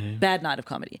 Funny, hey? Bad night of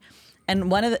comedy.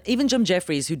 And even Jim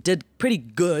Jeffries, who did pretty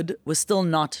good, was still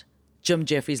not Jim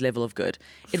Jeffries' level of good.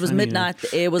 It was midnight.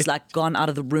 The air was like gone out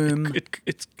of the room.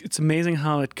 It's amazing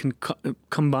how it can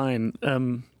combine.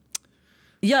 Compound.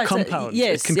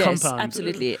 Yes, it can compound.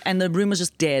 Absolutely. And the room was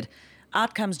just dead.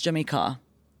 Out comes Jimmy Carr.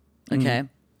 Okay.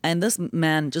 And this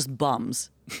man just bombs.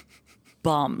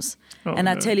 Oh, and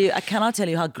I cannot tell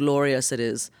you how glorious it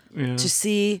is to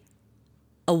see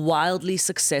a wildly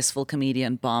successful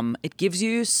comedian bomb. It gives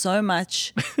you so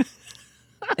much.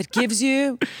 It gives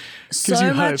you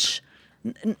so much.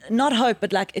 Not hope,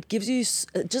 but like it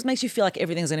just makes you feel like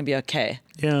everything's going to be okay.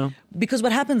 Yeah. Because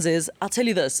what happens is, I'll tell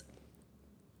you this,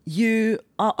 you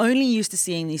are only used to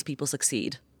seeing these people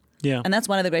succeed. Yeah. And that's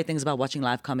one of the great things about watching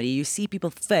live comedy. You see people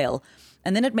fail,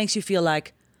 and then it makes you feel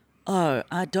like, oh,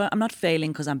 I'm not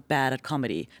failing because I'm bad at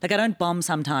comedy. Like I don't bomb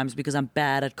sometimes because I'm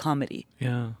bad at comedy.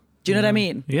 Yeah. Do you know what I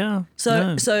mean? Yeah.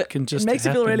 So it makes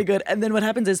you feel really good. And then what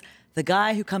happens is the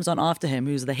guy who comes on after him,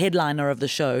 who's the headliner of the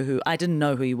show, who I didn't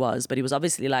know who he was, but he was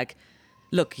obviously like,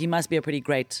 look, he must be a pretty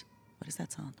great. What is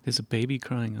that sound? There's a baby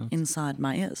crying out. Inside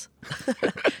my ears.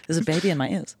 There's a baby in my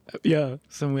ears. Yeah,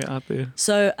 somewhere out there.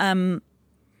 So,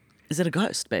 is it a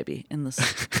ghost baby in this?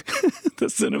 The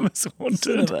cinema's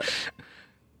haunted.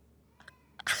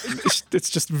 It's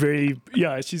just very,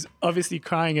 she's obviously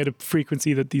crying at a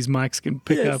frequency that these mics can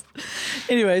pick up.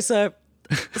 Anyway, so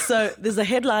there's a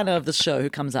headliner of the show who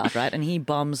comes out, right? And he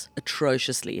bombs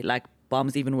atrociously, like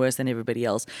bombs even worse than everybody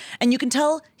else. And you can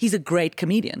tell he's a great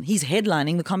comedian. He's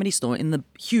headlining the Comedy Store in the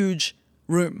huge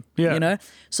room, you know?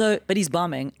 So, but he's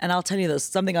bombing. And I'll tell you this,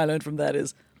 something I learned from that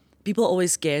is people are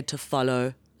always scared to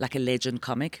follow like a legend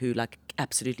comic who like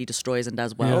absolutely destroys and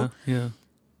does well. Yeah.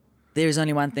 There is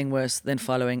only one thing worse than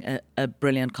following a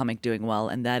brilliant comic doing well,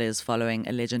 and that is following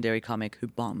a legendary comic who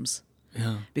bombs.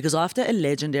 Yeah. Yeah. After a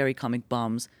legendary comic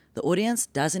bombs, the audience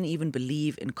doesn't even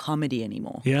believe in comedy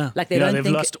anymore. Yeah. Like they've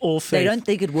lost all faith. They don't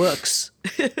think it works.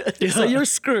 So you're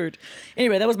screwed.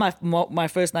 Anyway, that was my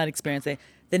first night experience there.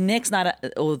 The next night,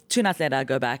 or 2 nights later, I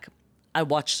go back. I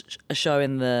watched a show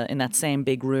in that same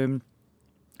big room.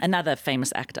 Another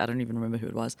famous actor, I don't even remember who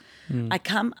it was.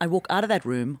 I walk out of that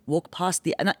room, walk past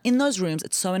and in those rooms,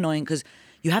 it's so annoying because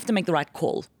you have to make the right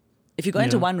call. If you go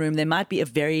into one room, there might be a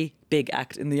very big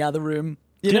act in the other room.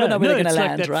 You never know where they're going to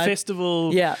land, like that right?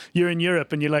 Festival, you're in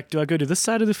Europe and you're like, do I go to this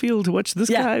side of the field to watch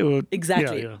this guy? Or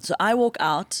exactly. Yeah. So I walk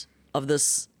out of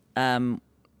this,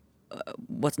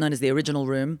 what's known as the original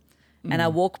room, and I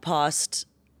walk past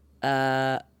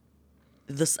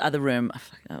this other room.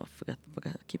 I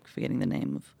keep forgetting the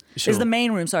name of. Sure. It's the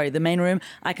main room. Sorry, the main room.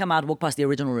 I come out, walk past the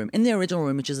original room. In the original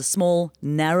room, which is a small,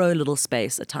 narrow little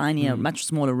space, a tinier, much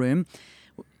smaller room,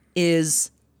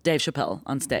 is Dave Chappelle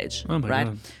on stage. Oh my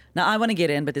God. Now I want to get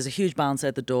in, but there's a huge bouncer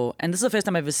at the door, and this is the first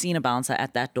time I've ever seen a bouncer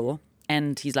at that door.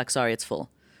 And he's like, "Sorry, it's full."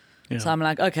 Yeah. So I'm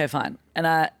like, "Okay, fine," and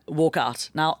I walk out.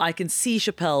 Now I can see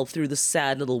Chappelle through the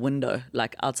sad little window,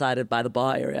 like outside it by the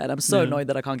bar area, and I'm so annoyed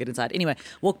that I can't get inside. Anyway,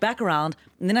 walk back around,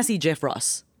 and then I see Jeff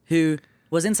Ross, who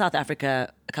was in South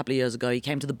Africa a couple of years ago. He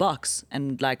came to the Box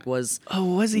and was.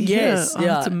 Oh, was he? Yes, yeah. Oh,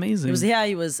 that's amazing. He was here.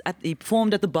 He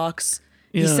performed at the Box.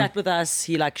 He sat with us.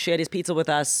 He shared his pizza with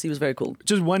us. He was very cool.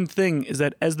 Just one thing is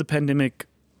that as the pandemic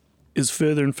is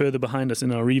further and further behind us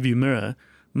in our rearview mirror,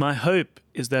 my hope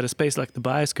is that a space like the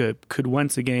Bioscope could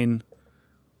once again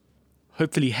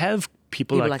hopefully have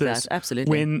people like this. That,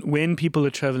 absolutely. When people are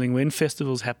traveling, when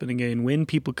festivals happen again, when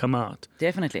people come out.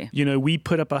 Definitely. We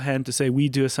put up our hand to say we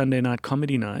do a Sunday night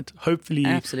comedy night. Hopefully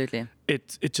absolutely.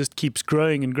 It just keeps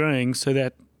growing and growing so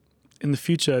that in the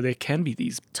future there can be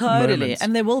these moments.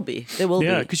 And there will be.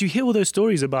 Yeah, because you hear all those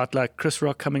stories about like Chris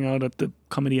Rock coming out at the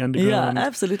Comedy Underground. Yeah,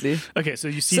 absolutely. Okay, so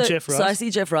you see Jeff Ross. So I see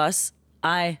Jeff Ross.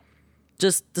 I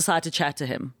just decide to chat to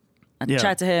him.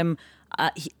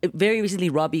 Very recently,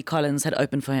 Robbie Collins had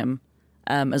opened for him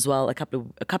as well a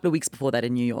couple of weeks before that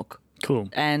in New York. Cool.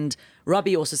 And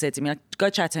Robbie also said to me, like,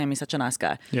 go chat to him. He's such a nice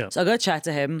guy. Yeah. So I go chat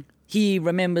to him. He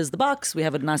remembers the Box. We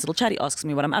have a nice little chat. He asks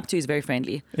me what I'm up to. He's very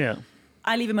friendly. Yeah.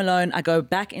 I leave him alone. I go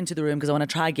back into the room because I want to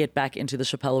try get back into the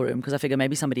Chappelle room because I figure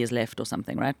maybe somebody has left or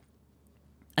something, right?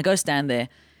 I go stand there.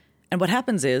 And what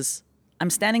happens is I'm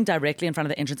standing directly in front of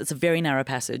the entrance. It's a very narrow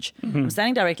passage. I'm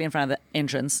standing directly in front of the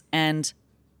entrance and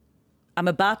I'm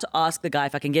about to ask the guy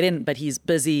if I can get in, but he's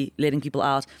busy letting people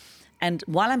out. And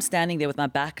while I'm standing there with my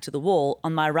back to the wall,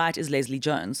 on my right is Leslie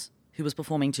Jones, who was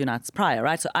performing 2 nights prior,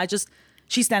 right? So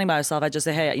she's standing by herself. I just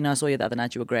say, hey, I saw you the other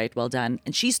night. You were great. Well done.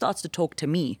 And she starts to talk to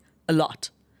me a lot.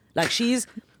 Like she's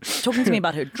talking to me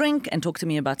about her drink and talk to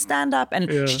me about stand-up.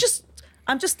 And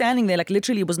I'm just standing there, like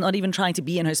literally was not even trying to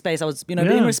be in her space. I was,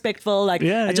 being respectful. Like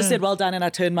I just said, well done. And I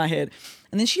turned my head.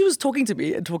 And then she was talking to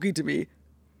me and talking to me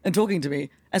and talking to me.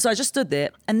 And so I just stood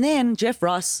there. And then Jeff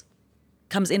Ross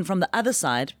comes in from the other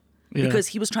side because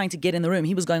he was trying to get in the room.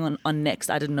 He was going on next.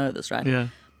 I didn't know this, right? Yeah.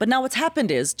 But now what's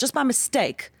happened is, just by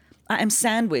mistake, I am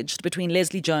sandwiched between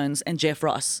Leslie Jones and Jeff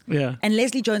Ross. Yeah. And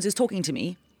Leslie Jones is talking to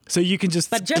me. So you can just...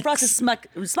 But Jeff Ross is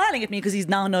smiling at me because he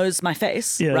now knows my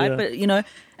face, right? Yeah. But,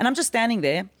 and I'm just standing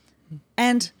there.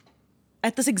 And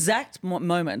at this exact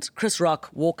moment, Chris Rock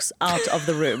walks out of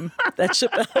the room that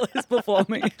Chappelle is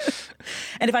performing.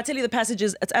 And if I tell you the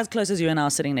passages, it's as close as you and I are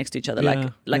sitting next to each other,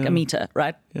 like a meter,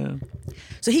 right? Yeah.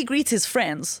 So he greets his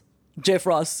friends, Jeff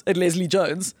Ross and Leslie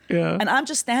Jones. Yeah. And I'm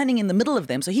just standing in the middle of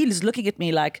them. So he's looking at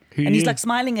me like, Who and he's you? like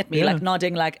smiling at me, like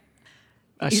nodding, like,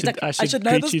 I should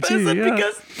know greet this you person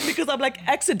too, because I'm like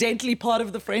accidentally part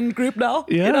of the friend group now.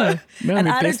 Yeah. Man, and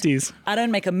we're I besties.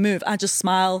 don't make a move. I just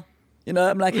smile.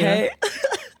 I'm like, hey.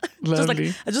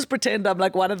 Lovely. I just pretend I'm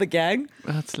like one of the gang.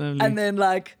 That's lovely. And then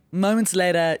like moments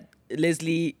later,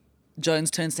 Leslie Jones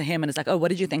turns to him and is like, oh, what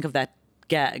did you think of that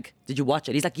gag? Did you watch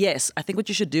it? He's like, yes, I think what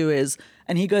you should do is,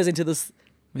 and he goes into this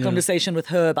conversation with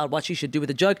her about what she should do with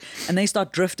the joke, and they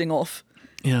start drifting off.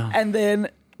 Yeah. And then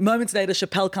moments later,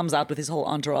 Chappelle comes out with his whole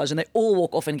entourage and they all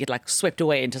walk off and get like swept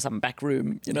away into some back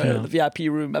room, the VIP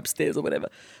room upstairs or whatever.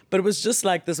 But it was just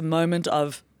like this moment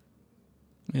of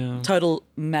total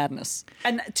madness.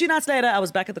 And 2 nights later, I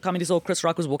was back at the Comedy Store. Chris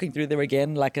Rock was walking through there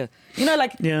again, like it's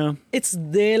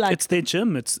there, like it's their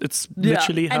gym. It's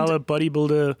literally how a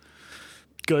bodybuilder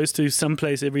goes to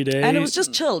someplace every day. And it was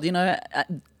just chilled,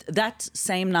 that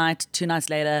same night, 2 nights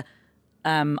later,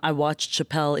 I watched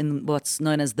Chappelle in what's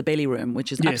known as the Belly Room,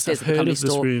 which is upstairs I've at the heard Comedy of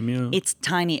this Store. room, yeah. It's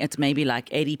tiny. It's maybe like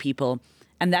 80 people.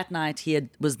 And that night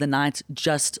was the night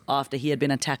just after he had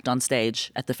been attacked on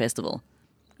stage at the festival.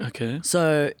 Okay.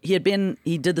 So he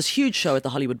did this huge show at the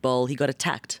Hollywood Bowl. He got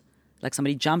attacked. Like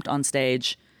somebody jumped on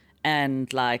stage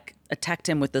and like attacked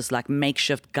him with this like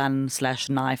makeshift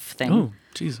gun/knife thing. Oh,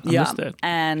 jeez, I missed that.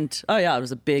 And it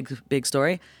was a big, big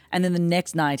story. And then the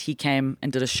next night he came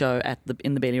and did a show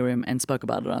in the Bailey Room and spoke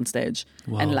about it on stage.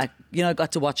 Wow. And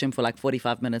got to watch him for like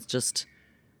 45 minutes just,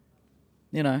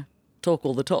 talk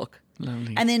all the talk.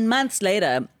 Lovely. And then months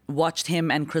later, watched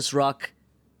him and Chris Rock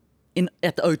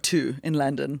at the O2 in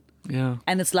London. Yeah.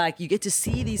 And it's like you get to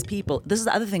see these people. This is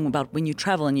the other thing about when you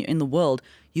travel and you're in the world,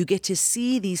 you get to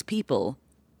see these people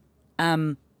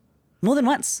more than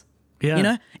once.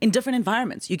 Yeah. In different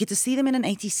environments. You get to see them in an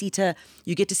 80-seater.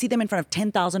 You get to see them in front of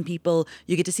 10,000 people.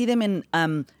 You get to see them in,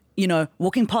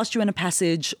 walking past you in a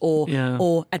passage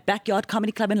or at Backyard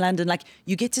Comedy Club in London. Like,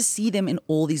 you get to see them in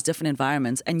all these different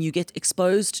environments and you get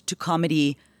exposed to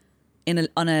comedy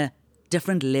on a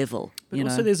different level. But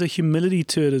also there's a humility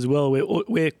to it as well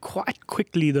where quite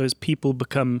quickly those people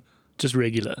become just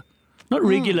regular. Not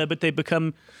regular, but they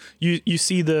become, you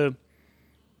see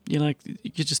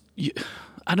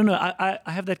I don't know. I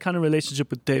have that kind of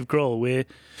relationship with Dave Grohl where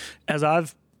as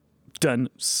I've done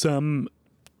some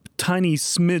tiny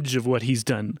smidge of what he's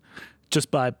done just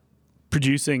by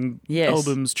producing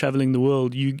albums, traveling the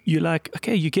world, you're like,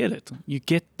 okay, you get it. You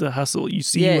get the hustle. You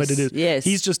see what it is. Yes.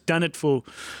 He's just done it for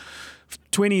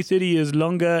 20, 30 years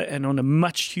longer and on a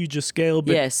much huger scale,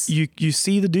 but you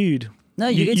see the dude. No,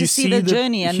 you get to see the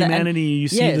journey and humanity. You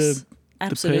see the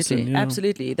person.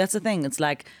 Absolutely. That's the thing. It's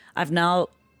like I've now,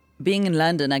 being in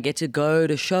London, I get to go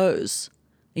to shows.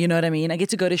 You know what I mean? I get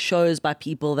to go to shows by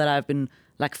people that I've been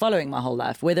like following my whole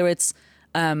life, whether it's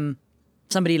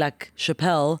somebody like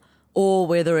Chappelle or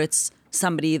whether it's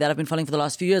somebody that I've been following for the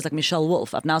last few years, like Michelle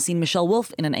Wolf. I've now seen Michelle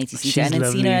Wolf in an 80-seater and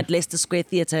then seen her at Leicester Square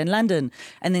Theatre in London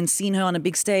and then seen her on a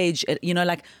big stage, I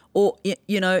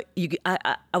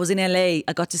was in LA.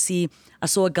 I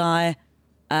saw a guy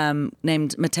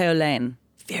named Matteo Lane,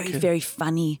 very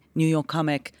funny New York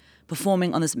comic,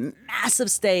 performing on this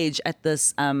massive stage at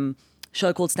this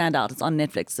show called Stand Out. It's on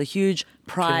Netflix. It's a huge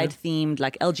pride-themed,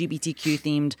 like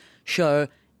LGBTQ-themed show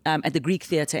at the Greek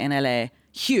Theatre in LA.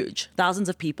 Huge, thousands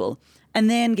of people. And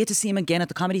then get to see him again at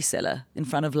the Comedy Cellar in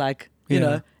front of you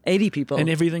know, 80 people. And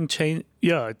everything changed.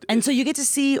 Yeah. And so you get to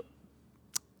see,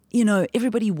 you know,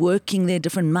 everybody working their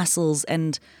different muscles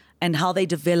and how they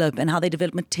develop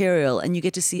material. And you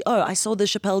get to see, I saw the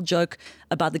Chappelle joke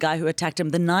about the guy who attacked him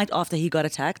the night after he got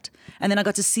attacked. And then I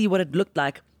got to see what it looked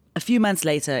like a few months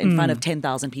later in front of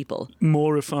 10,000 people.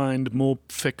 More refined, more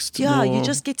fixed. Yeah, you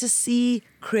just get to see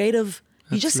creative,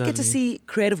 get to see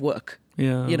creative work,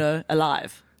 you know,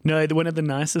 alive. No, one of the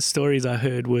nicest stories I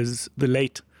heard was the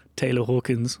late Taylor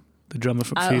Hawkins, the drummer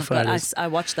from Foo Fighters. I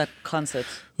watched that concert.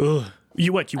 Oh,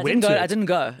 you went to it? I didn't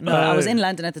go. No, I was in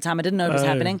London at the time. I didn't know it was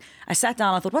happening. I sat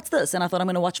down. I thought, what's this? And I thought, I'm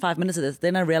going to watch 5 minutes of this.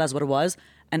 Then I realized what it was.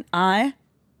 And I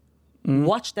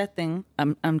watched that thing,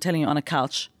 I'm telling you, on a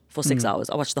couch for 6 hours.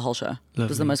 I watched the whole show. Lovely. It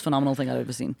was the most phenomenal thing I've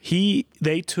ever seen.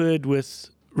 They toured with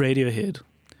Radiohead.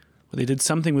 Well, they did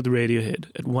something with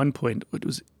Radiohead at one point. It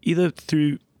was either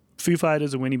through Foo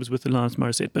Fighters or when he was with Alanis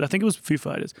Morissette. But I think it was Foo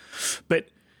Fighters. But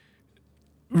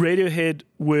Radiohead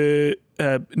were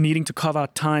needing to carve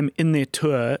out time in their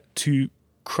tour to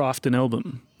craft an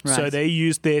album. Right. So they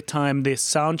used their time, their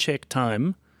sound check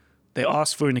time. They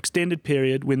asked for an extended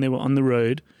period when they were on the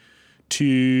road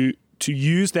to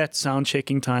use that sound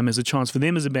checking time as a chance for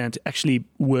them as a band to actually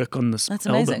work on this album. That's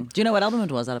amazing. Do you know what album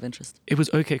it was, out of interest? It was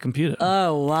OK Computer.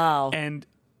 Oh, wow. And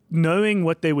knowing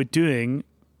what they were doing,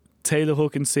 Taylor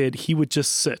Hawkins said he would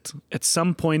just sit at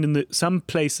some point in some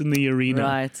place in the arena.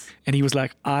 Right. And he was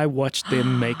like, I watched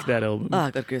them make that album. Oh,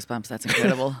 I got goosebumps. That's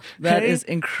incredible. That is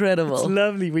incredible. It's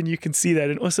lovely when you can see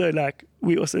that. And also, like,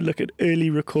 we also look at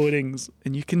early recordings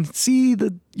and you can see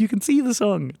the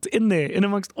song. It's in there, in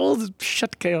amongst all the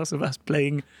shit chaos of us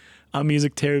playing our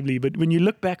music terribly. But when you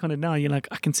look back on it now, you're like,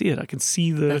 I can see it. I can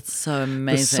see That's so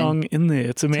amazing. The song in there.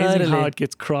 It's amazing how it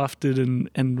gets crafted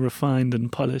and refined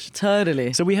and polished.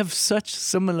 Totally. So we have such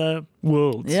similar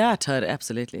worlds. Yeah, totally.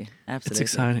 Absolutely. It's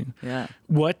exciting. Yeah.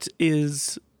 What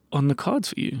is on the cards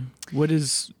for you? What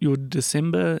is your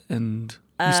December, and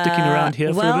you sticking around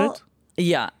here for a bit?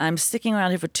 Yeah, I'm sticking around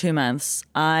here for 2 months.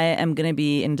 I am going to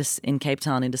be in Cape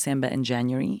Town in December and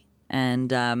January.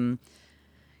 And,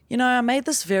 you know, I made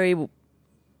this very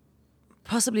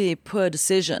possibly poor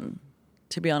decision,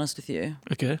 to be honest with you.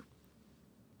 Okay.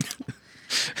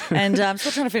 And I'm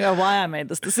still trying to figure out why I made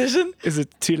this decision. Is it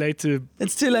too late to...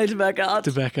 It's too late to back out.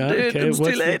 To back out? Dude, okay. it's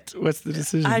too late. What's the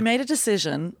decision? I made a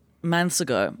decision months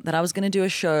ago that I was going to do a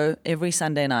show every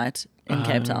Sunday night in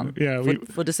Cape Town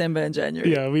for December and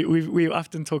January. Yeah, we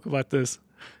often talk about this.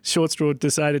 Short Straw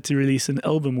decided to release an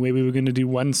album where we were going to do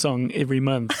one song every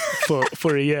month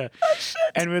for a year. Oh, shit.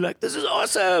 And we're like, this is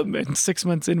awesome. And 6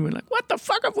 months in, we're like, what the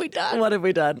fuck have we done? What have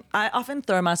we done? I often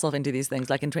throw myself into these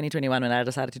things. Like in 2021 when I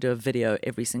decided to do a video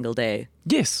every single day.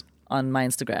 Yes. On my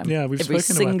Instagram. Yeah, we've spoken about this.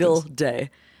 Every single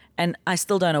day. And I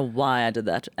still don't know why I did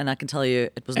that. And I can tell you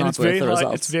it was not worth the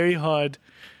results. It's very hard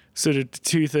sort of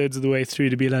 2/3 of the way through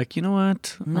to be like, you know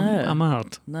what? No. I'm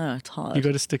out. No, it's hard. You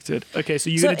got to stick to it. Okay, so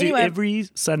you're going to do every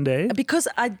Sunday? Because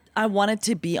I wanted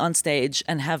to be on stage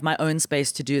and have my own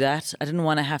space to do that. I didn't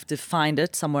want to have to find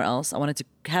it somewhere else. I wanted to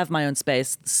have my own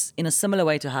space in a similar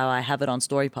way to how I have it on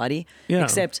Story Party. Yeah.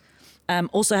 Except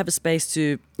also have a space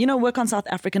to, you know, work on South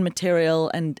African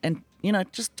material and you know,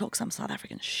 just talk some South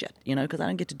African shit, you know, because I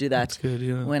don't get to do that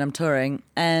when I'm touring.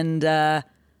 And I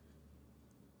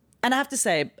have to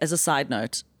say, as a side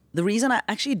note, the reason I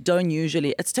actually don't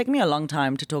usually, it's taken me a long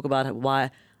time to talk about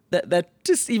why, that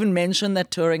just even mention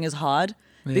that touring is hard,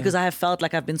 because I have felt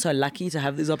like I've been so lucky to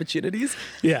have these opportunities.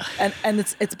 Yeah. And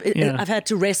I've had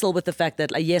to wrestle with the fact that,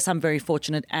 like, yes, I'm very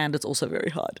fortunate and it's also very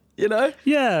hard, you know?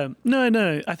 Yeah.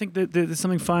 No. I think that there's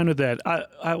something fine with that.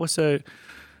 I also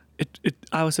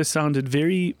sounded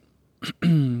very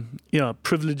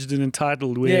privileged and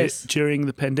entitled where during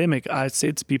the pandemic I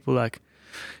said to people like,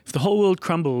 if the whole world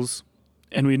crumbles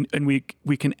and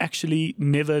we can actually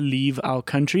never leave our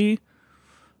country,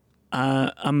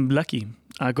 I'm lucky.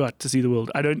 I got to see the world.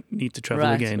 I don't need to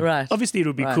travel again. Right. Obviously, it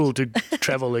would be cool to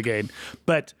travel again,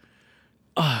 but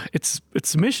it's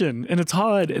a mission and it's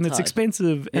hard and it's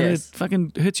expensive and it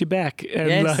fucking hurts your back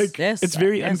and it's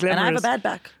very unglamorous. And I have a bad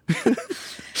back.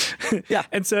 Yeah.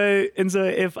 And so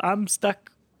if I'm stuck,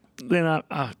 then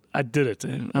I did it.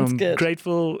 And I'm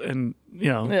grateful and,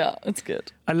 you know. Yeah, it's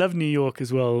good. I love New York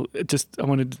as well. I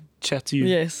wanted to chat to you.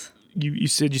 Yes. You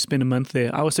said you spent a month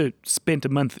there. I also spent a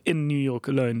month in New York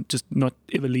alone, just not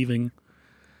ever leaving.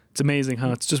 It's amazing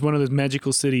how it's just one of those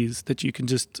magical cities that you can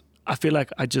I feel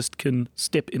like I just can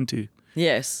step into.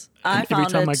 Yes. Every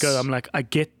time I go, I'm like, I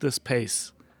get this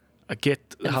pace. I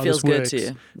get how this works. It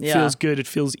feels good to you. It feels good. It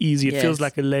feels easy. It feels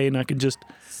like a lane I can just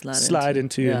slide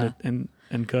into. Yeah. And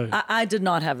and go. I did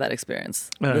not have that experience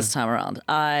Oh. this time around.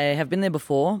 I have been there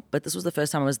before, but this was the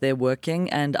first time I was there working,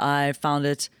 and I found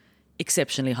it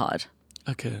exceptionally hard.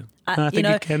 Okay. I think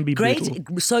it can be great,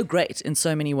 brutal. so great in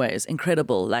so many ways,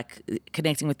 incredible. Like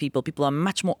connecting with people. People are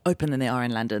much more open than they are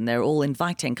in London. They're all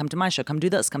inviting. Come to my show. Come do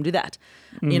this. Come do that.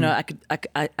 You know,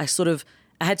 I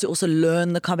had to also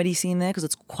learn the comedy scene there because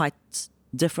it's quite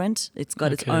different. It's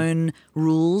got its own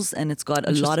rules and it's got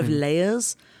a lot of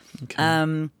layers.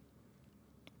 Okay.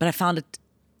 But I found it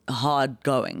hard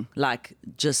going, like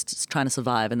just trying to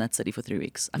survive in that city for 3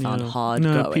 weeks. I found hard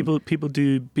going. People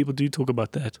do talk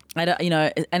about that. I don't, you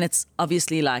know, and it's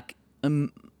obviously like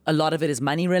a lot of it is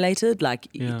money related. Like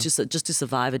just to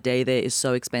survive a day there is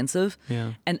so expensive,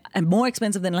 and more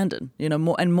expensive than London. You know,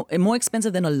 more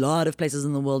expensive than a lot of places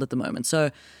in the world at the moment.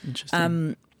 So,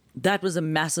 that was a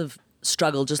massive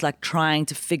struggle, just like trying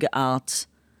to figure out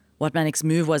what my next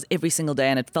move was every single day,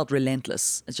 and it felt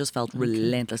relentless. It just felt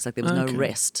relentless, like there was no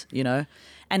rest, you know?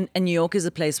 And New York is a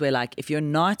place where, like, if you're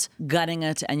not gutting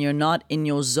it and you're not in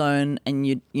your zone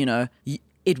and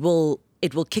it will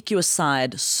kick you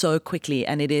aside so quickly,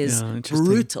 and it is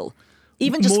brutal.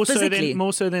 Even just physically.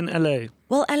 More so than LA.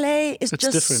 Well, LA is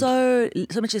just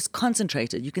different. so much less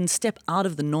concentrated. You can step out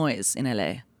of the noise in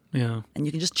LA. Yeah. And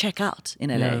you can just check out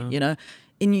in LA, you know?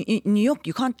 In New York,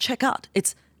 you can't check out.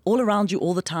 It's all around you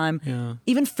all the time,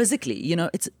 even physically. You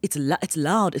know, it's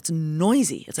loud, it's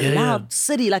noisy, it's a loud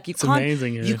city. Like you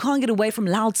can't get away from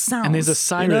loud sounds. And there's a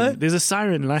siren. You know? There's a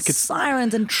siren. Like it's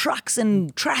sirens and trucks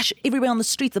and trash everywhere on the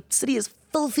street. The city is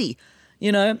filthy,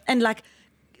 you know, and like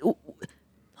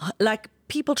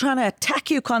people trying to attack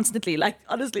you constantly. Like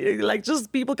honestly, like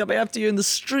just people coming up to you in the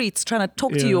streets trying to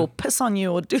talk to you or piss on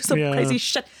you or do some crazy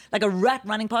shit. Like a rat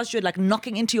running past you, like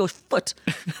knocking into your foot.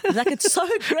 Like it's so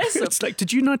aggressive. It's like,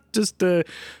 did you not just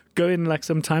go in like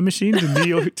some time machine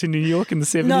to New York in the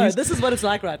 70s? No, this is what it's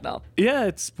like right now. Yeah,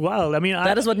 it's wild. I mean,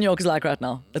 that is what New York is like right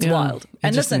now. It's wild.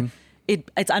 And listen,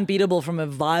 it's unbeatable from a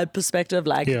vibe perspective.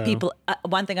 Like people,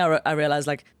 one thing I realized,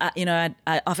 like I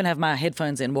often have my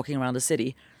headphones in walking around the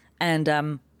city. And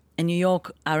in New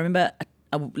York, I remember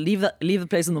I would leave the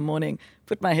place in the morning,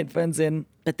 put my headphones in,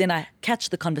 but then I catch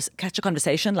a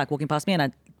conversation like walking past me, and I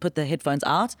put the headphones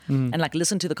out and like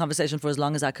listen to the conversation for as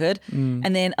long as I could,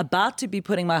 and then about to be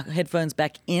putting my headphones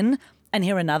back in and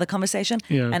hear another conversation,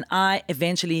 and I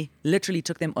eventually literally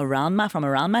took them from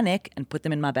around my neck and put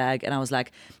them in my bag, and I was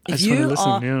like, if you're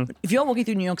walking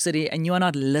through New York City and you are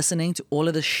not listening to all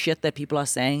of the shit that people are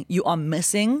saying, you are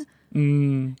missing.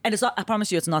 And it's not, I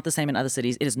promise you, it's not the same in other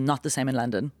cities. It is not the same in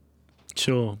London.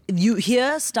 Sure. You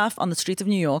hear stuff on the streets of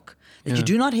New York that you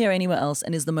do not hear anywhere else,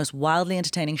 and is the most wildly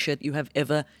entertaining shit you have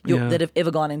ever that have ever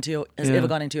gone into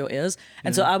your ears.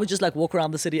 And so I would just like walk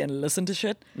around the city and listen to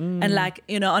shit. And like,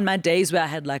 you know, on my days where I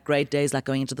had like great days, like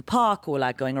going into the park or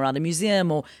like going around a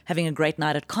museum or having a great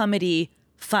night at comedy,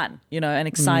 fun, you know, and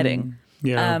exciting.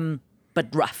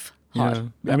 But rough,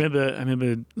 hard. Yeah. I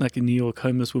remember like a New York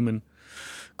homeless woman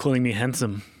calling me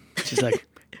handsome. She's like,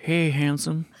 "Hey,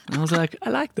 handsome." And I was like, I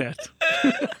like that.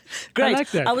 Great. I like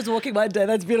that. I was walking my day.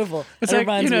 That's beautiful. It's that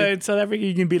like, you know, in South Africa,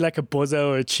 you can be like a bozo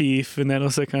or a chief, and that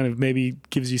also kind of maybe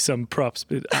gives you some props.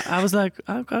 But I was like,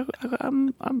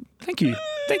 I'm thank you.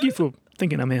 Thank you for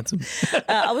thinking I'm handsome.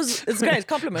 It's great.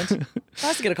 Compliment.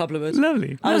 Nice to get a compliment.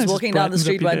 Lovely. I was walking down the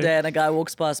street one day, and a guy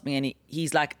walks past me, and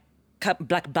he's like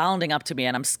bounding up to me,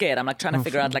 and I'm scared. I'm like trying to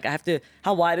figure out, like,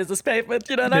 how wide is this pavement?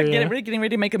 You know, like getting ready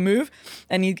to make a move.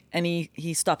 And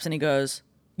he stops and he goes,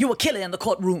 "You a killer in the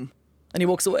courtroom." And he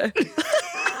walks away.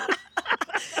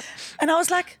 And I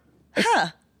was like,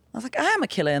 I am a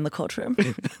killer in the courtroom.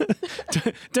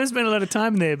 Don't spend a lot of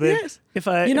time there, but if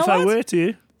I were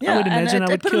to, yeah, I would imagine I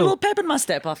would put kill. a little pep in my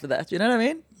step after that. You know what I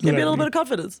mean? Give me a little bit of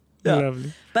confidence. Yeah.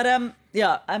 Lovely. But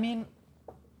I mean,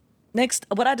 next,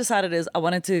 what I decided is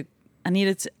I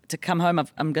needed to come home.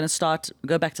 I'm going to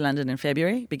go back to London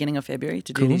in beginning of February,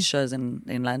 to do these shows in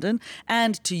London,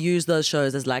 and to use those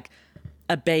shows as like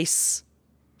a base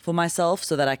for myself,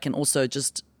 so that I can also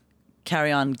just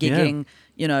carry on gigging,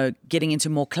 you know, getting into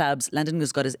more clubs. London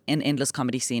has got an endless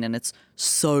comedy scene, and it's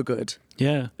so good.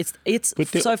 Yeah. It's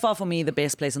so far for me the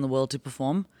best place in the world to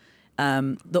perform.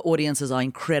 The audiences are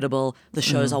incredible. The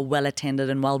shows are well attended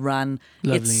and well run.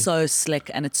 Lovely. It's so slick,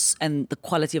 and the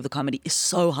quality of the comedy is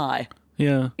so high.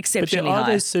 Yeah. Exceptionally high. But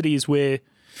there are those cities where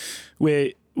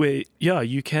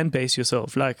you can base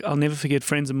yourself. Like, I'll never forget,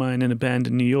 friends of mine in a band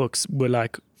in New York were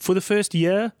like, for the first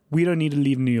year, we don't need to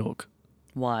leave New York.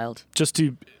 Wild. Just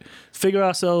to figure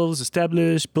ourselves,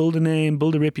 establish, build a name,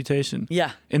 build a reputation.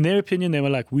 Yeah. In their opinion, they were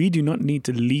like, we do not need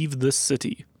to leave this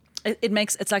city.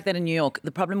 It's like that in New York.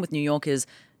 The problem with New York is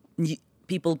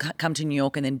people come to New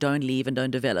York and then don't leave and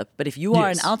don't develop. But if you are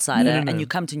an outsider and you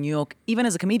come to New York, even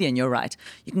as a comedian, you're right.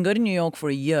 You can go to New York for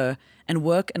a year and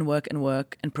work and work and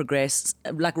work and progress.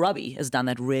 Like Robbie has done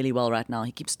that really well right now.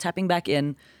 He keeps tapping back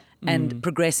in and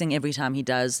progressing every time he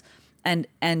does. And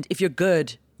if you're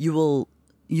good, you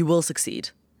will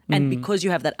succeed. And because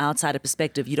you have that outsider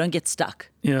perspective, you don't get stuck.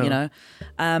 Yeah. You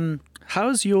know.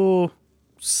 How's your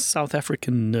South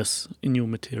Africanness in your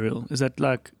material? Is that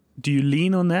like, do you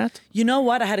lean on that? You know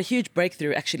what? I had a huge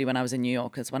breakthrough actually when I was in New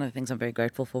York. It's one of the things I'm very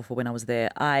grateful for when I was there.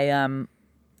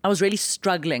 I was really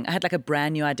struggling. I had like a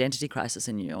brand new identity crisis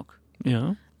in New York.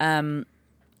 Yeah.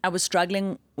 I was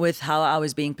struggling with how I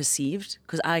was being perceived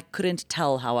because I couldn't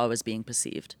tell how I was being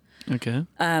perceived. Okay.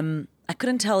 I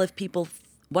couldn't tell if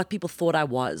what people thought I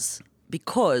was,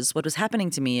 because what was happening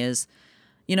to me is,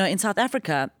 you know, in South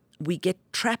Africa, we get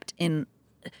trapped in.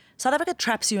 South Africa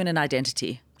traps you in an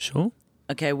identity. Sure.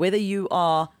 Okay, whether you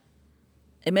are,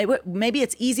 maybe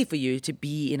it's easy for you to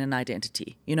be in an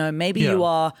identity. You know, maybe you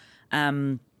are,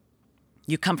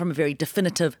 you come from a very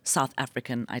definitive South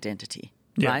African identity,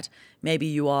 right? Maybe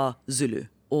you are Zulu,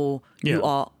 or you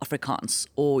are Afrikaans,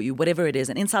 or you whatever it is.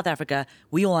 And in South Africa,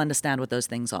 we all understand what those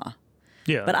things are.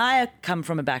 Yeah. But I come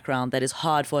from a background that is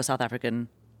hard for a South African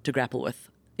to grapple with.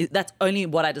 That's only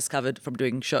what I discovered from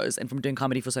doing shows and from doing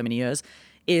comedy for so many years,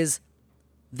 is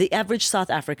the average South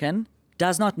African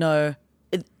does not know,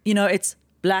 you know, it's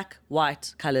black,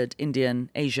 white, colored, Indian,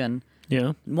 Asian.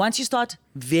 Yeah. Once you start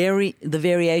the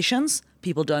variations,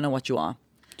 people don't know what you are.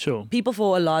 Sure. People,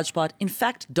 for a large part, in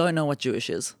fact, don't know what Jewish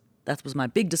is. That was my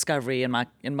big discovery in my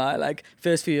like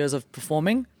first few years of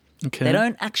performing. Okay. They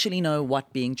don't actually know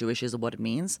what being Jewish is or what it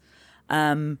means.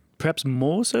 Perhaps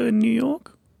more so in New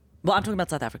York? Well, I'm talking about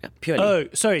South Africa, purely. Oh,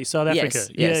 sorry, South Africa.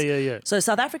 Yes. Yeah. So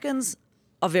South Africans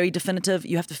are very definitive.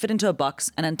 You have to fit into a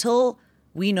box. And until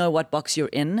we know what box you're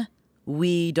in,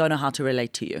 we don't know how to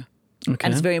relate to you. Okay.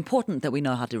 And it's very important that we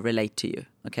know how to relate to you.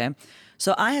 Okay.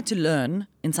 So I had to learn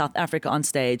in South Africa on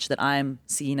stage that I'm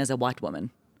seen as a white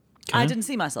woman. Okay. I didn't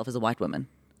see myself as a white woman.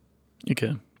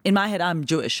 Okay. In my head, I'm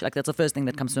Jewish. Like, that's the first thing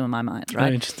that comes to my mind,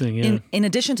 right? Oh, interesting, yeah. In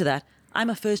addition to that, I'm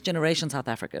a first generation South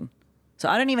African. So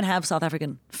I don't even have South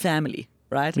African family,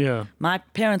 right? Yeah. My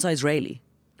parents are Israeli.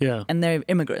 Yeah. And they're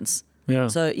immigrants. Yeah.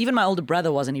 So even my older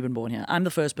brother wasn't even born here. I'm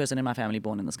the first person in my family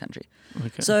born in this country.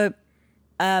 Okay. So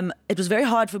it was very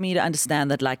hard for me to understand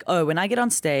that, like, oh, when I get on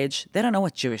stage, they don't know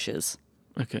what Jewish is.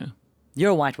 Okay.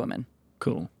 You're a white woman.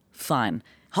 Cool. Fine.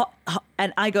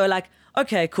 And I go like,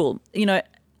 okay, cool. You know,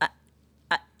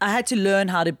 I had to learn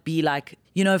how to be like,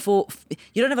 you know,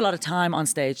 you don't have a lot of time on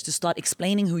stage to start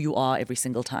explaining who you are every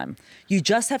single time. You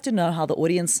just have to know how the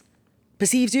audience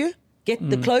perceives you, get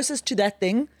the closest to that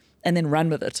thing, and then run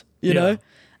with it, you know?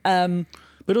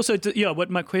 But also, what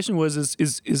my question was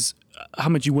is how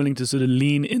much you're willing to sort of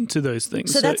lean into those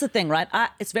things. So that's the thing, right?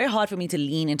 It's very hard for me to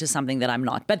lean into something that I'm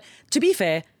not. But to be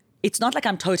fair, it's not like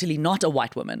I'm totally not a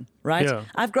white woman, right? Yeah.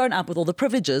 I've grown up with all the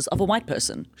privileges of a white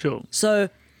person. Sure. So,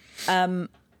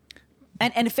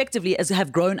 and effectively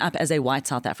have grown up as a white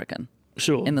South African.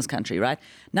 Sure. In this country, right?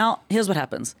 Now, here's what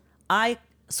happens. I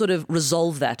sort of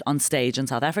resolve that on stage in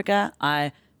South Africa.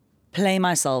 I play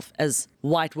myself as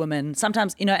white woman.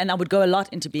 Sometimes, you know, and I would go a lot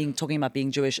into talking about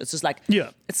being Jewish. It's just like,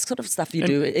 it's sort of stuff you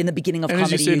do in the beginning of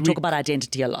comedy. You talk about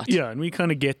identity a lot. Yeah, and we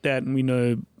kind of get that and we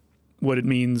know what it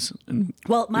means. And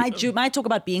well, my talk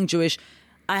about being Jewish,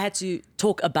 I had to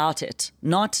talk about it,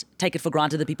 not take it for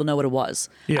granted that people know what it was.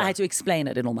 Yeah. I had to explain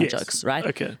it in all my jokes, right?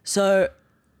 Okay. So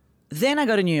then I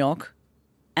go to New York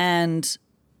and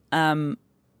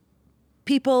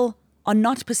people are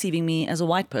not perceiving me as a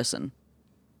white person.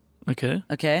 Okay.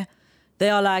 Okay. They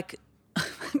are like,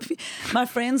 my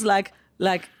friends, like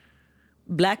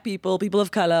black people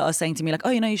of color are saying to me like, oh,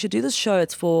 you know, you should do this show.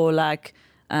 It's for like,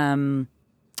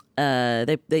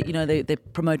 they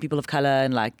promote people of color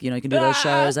and like, you know, you can do those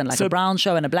shows and like a brown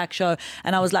show and a black show.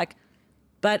 And I was like,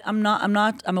 but I'm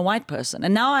a white person.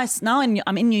 And now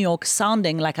I'm in New York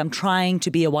sounding like I'm trying to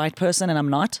be a white person and I'm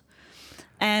not.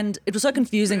 And it was so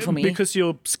confusing for me. Because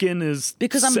your skin is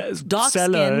I'm dark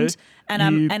skinned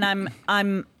and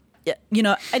I'm you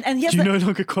know, and here's you no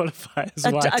longer qualify as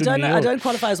white in New York. I don't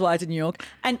qualify as white in New York.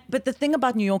 But the thing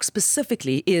about New York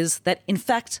specifically is that in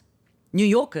fact, New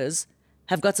Yorkers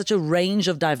have got such a range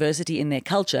of diversity in their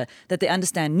culture that they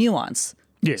understand nuance.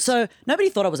 Yes. So nobody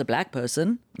thought I was a black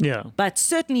person. Yeah. But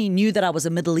certainly knew that I was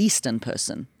a Middle Eastern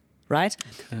person. Right?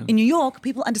 Okay. In New York,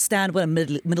 people understand what a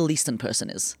Middle Eastern person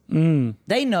is.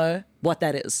 They know what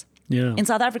that is. Yeah. In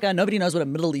South Africa, nobody knows what a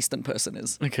Middle Eastern person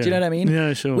is. Okay. Do you know what I mean?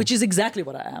 Yeah, sure. Which is exactly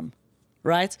what I am.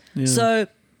 Right? Yeah.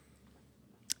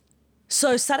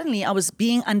 So suddenly I was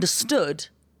being understood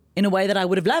in a way that I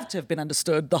would have loved to have been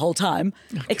understood the whole time,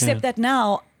 except that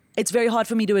now it's very hard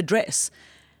for me to address.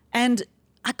 And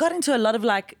I got into a lot of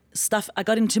like stuff, I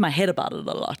got into my head about it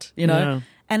a lot, you know? Yeah.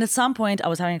 And at some point I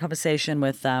was having a conversation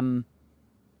with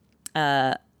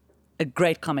a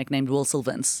great comic named Will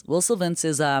Sylvince. Will Sylvince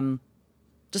is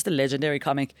just a legendary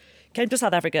comic. Came to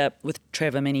South Africa with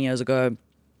Trevor many years ago.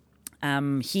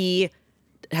 He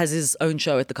has his own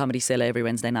show at the Comedy Cellar every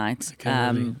Wednesday night.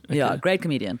 Yeah, great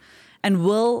comedian. And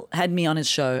Will had me on his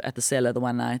show at the Cellar the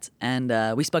one night, and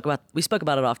we spoke about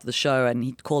it after the show. And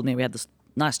he called me. We had this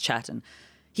nice chat, and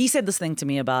he said this thing to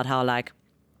me about how like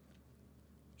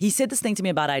he said this thing to me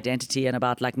about identity and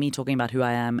about like me talking about who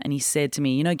I am. And he said to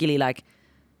me, you know, Gilly, like,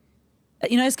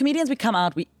 you know, as comedians we come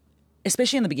out,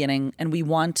 especially in the beginning, and we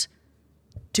want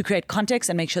to create context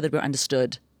and make sure that we're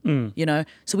understood. You know,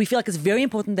 so we feel like it's very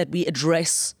important that we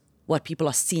address what people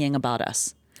are seeing about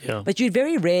us. Yeah. But you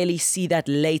very rarely see that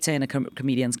later in a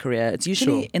comedian's career. It's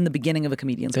usually in the beginning of a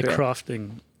comedian's They're career.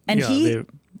 crafting. And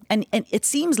and it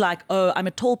seems like, oh, I'm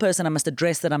a tall person, I must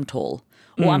address that I'm tall.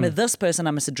 Or I'm a this person,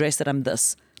 I must address that I'm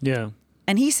this. Yeah.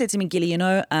 And he said to me, Gilly, you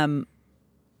know,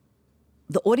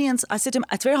 the audience, I said to him,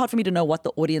 it's very hard for me to know what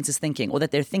the audience is thinking, or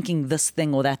that they're thinking this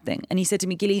thing or that thing. And he said to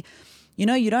me, Gilly, you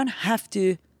know, you don't have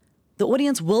to, the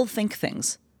audience will think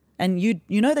things. And you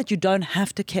know that you don't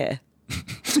have to care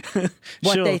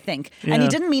what they think. Yeah. And he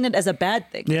didn't mean it as a bad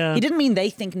thing. Yeah. He didn't mean they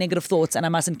think negative thoughts and I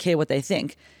mustn't care what they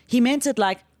think. He meant it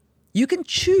like, you can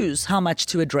choose how much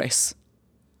to address.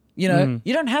 You know,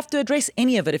 you don't have to address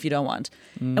any of it if you don't want.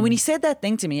 And when he said that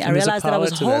thing to me, I there's a realized that I power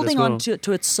was to that as holding well. on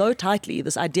to it so tightly,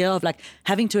 this idea of like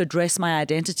having to address my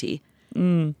identity.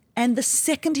 And the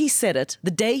second he said it,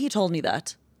 the day he told me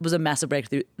that, was a massive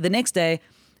breakthrough. The next day,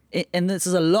 and this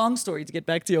is a long story to get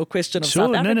back to your question of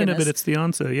South Africanness. No, but it's the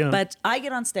answer, yeah. But I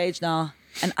get on stage now,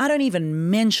 and I don't even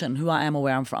mention who I am or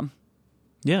where I'm from.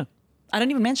 Yeah. I don't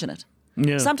even mention it.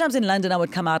 Yeah. Sometimes in London, I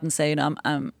would come out and say, you know,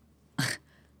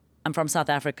 I'm from South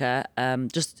Africa,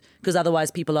 just because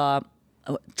otherwise people are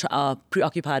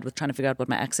preoccupied with trying to figure out what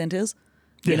my accent is.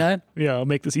 You know? Yeah, I'll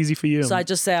make this easy for you. So I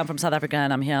just say I'm from South Africa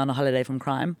and I'm here on a holiday from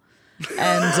crime.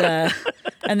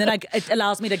 And then it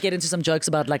allows me to get into some jokes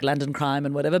about like London crime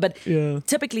and whatever. But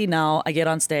typically now I get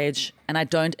on stage and I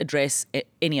don't address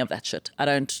any of that shit.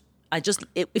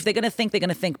 If they're going to think, they're going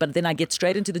to think. But then I get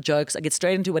straight into the jokes. I get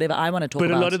straight into whatever I want to talk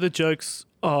about. But a lot of the jokes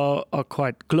are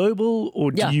quite global,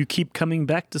 or do you keep coming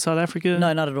back to South Africa?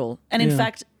 No, not at all. And in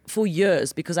fact, for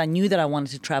years, because I knew that I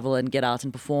wanted to travel and get out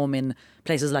and perform in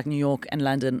places like New York and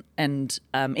London and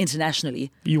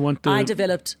internationally, I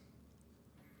developed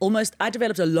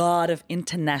a lot of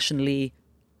internationally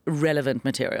relevant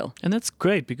material. And that's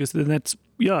great, because then that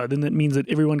means that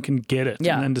everyone can get it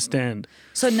and understand.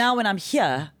 So now when I'm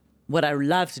here, what I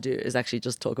love to do is actually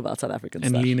just talk about South African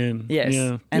and stuff. lean in. Yes.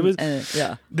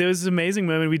 Yeah. There was an amazing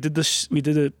moment. We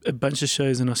did a bunch of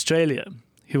shows in Australia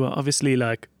who are obviously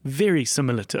like very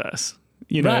similar to us.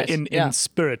 You know, in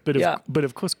spirit, but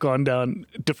of course gone down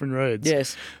different roads.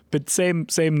 Yes. But same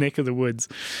neck of the woods.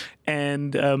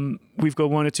 And we've got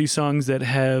one or two songs that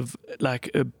have like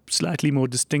a slightly more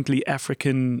distinctly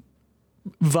African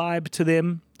vibe to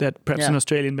them that perhaps an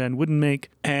Australian band wouldn't make.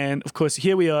 And of course,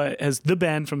 here we are as the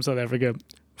band from South Africa,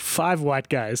 5 white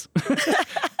guys,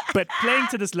 but playing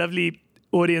to this lovely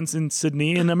audience in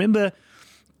Sydney. And I remember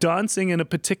dancing in a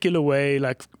particular way,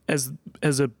 like as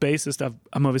a bassist,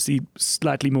 I'm obviously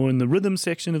slightly more in the rhythm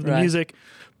section of the music,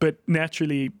 but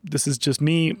naturally this is just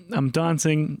me. I'm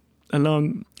dancing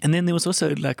along, and then there was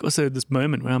also this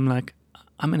moment where I'm like,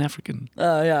 I'm an African.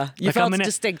 Oh yeah, you like felt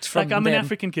distinct from like I'm them. an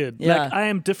African kid. Yeah. Like I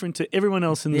am different to everyone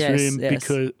else in this room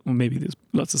because, well, maybe there's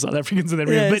lots of South Africans in that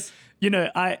room, but you know,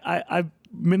 I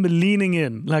remember leaning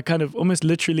in, like kind of almost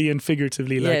literally and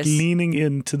figuratively, like leaning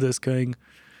into this, going,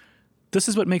 this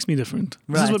is what makes me different.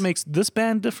 This is what makes this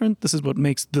band different. This is what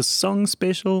makes this song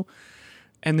special.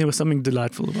 And there was something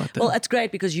delightful about that. Well, it's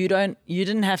great because you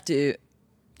didn't have to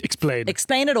explain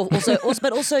it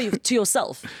but also to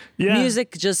yourself. Yeah.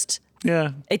 Music just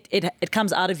it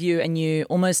comes out of you, and you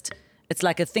almost, it's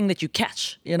like a thing that you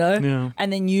catch, you know? Yeah.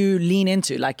 And then you lean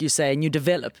into, like you say, and you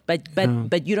develop.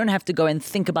 But you don't have to go and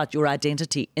think about your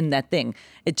identity in that thing.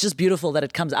 It's just beautiful that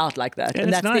it comes out like that.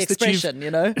 And that's nice, the expression,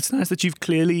 you know? It's nice that you've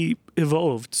clearly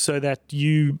evolved so that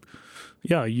you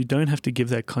don't have to give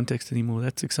that context anymore.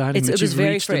 That's exciting. It was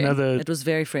very freeing. It was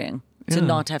very freeing to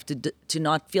not have to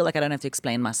not feel like I don't have to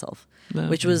explain myself.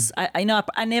 Which was, I know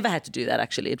I never had to do that,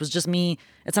 actually. It was just me.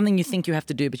 It's something you think you have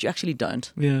to do, but you actually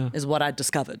don't. Yeah. Is what I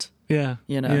discovered. Yeah.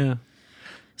 You know? Yeah.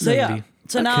 So Lovely.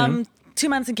 So now I'm 2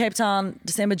 months in Cape Town,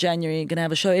 December, January, going to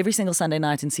have a show every single Sunday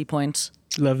night in Sea Point.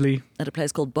 Lovely. At a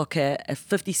place called Bokeh, a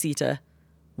 50-seater.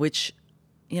 which,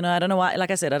 I don't know why.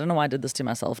 Like I said, I don't know why I did this to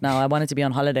myself. Now I wanted to be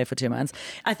on holiday for 2 months.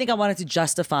 I think I wanted to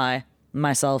justify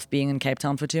myself being in Cape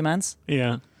Town for 2 months.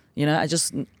 Yeah. I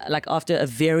just, like, after a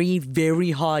very,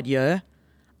 very hard year,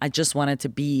 I just wanted to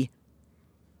be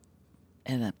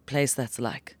in a place that's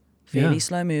like fairly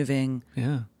slow moving,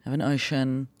 have an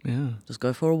ocean, just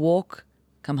go for a walk,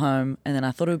 come home, and then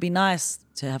I thought it would be nice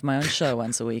to have my own show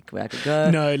once a week where I could go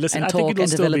No, listen, and I think talk it'll and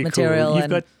still develop be material.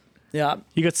 cool.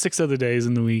 You got 6 other days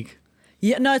in the week.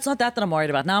 Yeah, no, it's not that I'm worried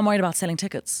about. Now I'm worried about selling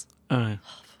tickets.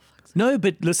 No,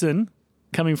 but listen,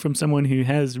 coming from someone who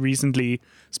has recently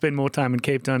spent more time in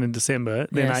Cape Town in December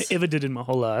than I ever did in my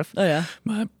whole life. Oh, yeah?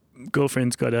 My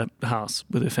girlfriend's got a house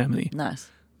with her family. Nice.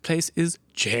 Place is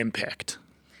jam-packed.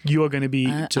 You are going to be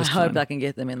just I hope fine. I can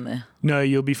get them in there. No,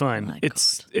 you'll be fine. My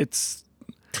It's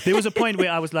there was a point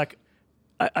where I was like,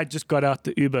 I just got out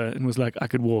the Uber and was like, I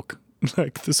could walk.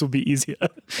 Like, this will be easier.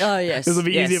 Oh, yes. This will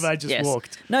be yes, easier if I just yes.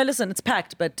 walked. No, listen, it's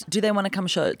packed, but do they want to come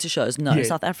to shows? No, Yeah.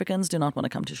 South Africans do not want to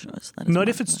come to shows. That is Not my-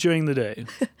 if it's during the day,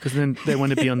 because then they want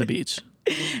to be on the beach.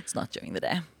 It's not during the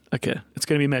day. Okay, it's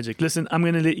going to be magic. Listen, I'm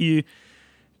going to let you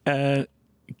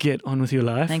get on with your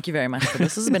life. Thank you very much for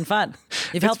this. This has been fun.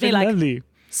 You've It's helped me been like lovely.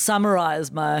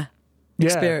 summarize my Yeah.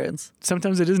 experience.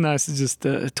 Sometimes it is nice to just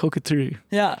talk it through.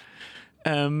 Yeah.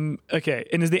 Okay,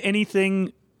 and is there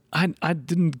anything, I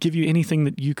didn't give you anything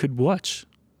that you could watch.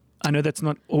 I know that's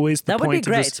not always the That would be point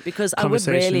of this great because I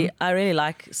conversation. really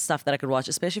like stuff that I could watch,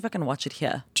 especially if I can watch it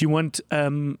here. Do you want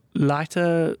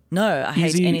lighter, No, I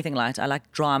hate Easy. anything light. I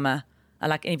like drama. I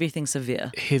like everything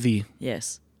severe. heavy?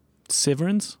 Yes.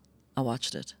 Severance? I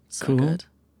watched it. So Cool. good.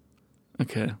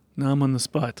 Okay, now I'm on the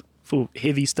spot for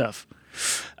heavy stuff.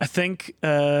 I think,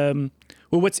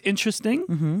 what's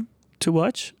interesting to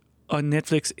watch on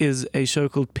Netflix is a show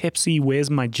called Pepsi, Where's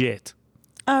My Jet?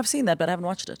 Oh, I've seen that, but I haven't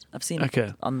watched it. I've seen Okay.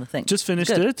 it on the thing. Just finished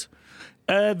Good.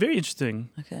 it. Very interesting.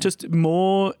 Okay. Just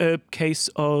more a case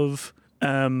of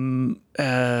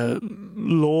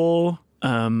law,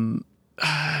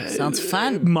 Sounds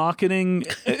fun. marketing.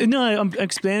 No, I'm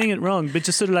explaining it wrong, but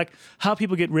just sort of like how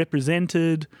people get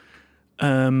represented.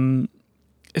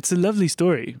 It's a lovely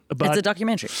story about. It's a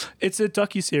documentary. It's a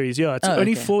docuseries, yeah. It's Oh,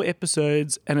 only okay. 4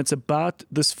 episodes, and it's about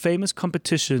this famous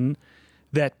competition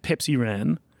that Pepsi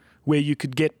ran, where you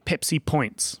could get Pepsi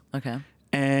points. Okay.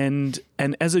 And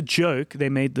as a joke, they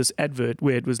made this advert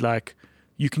where it was like,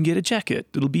 you can get a jacket,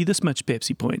 it'll be this much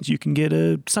Pepsi points. You can get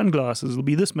sunglasses, it'll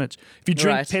be this much. If you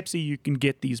drink Right. Pepsi, you can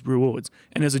get these rewards.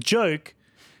 And as a joke,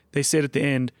 they said at the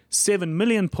end, 7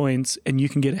 million points and you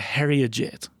can get a Harrier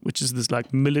jet, which is this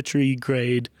like military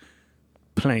grade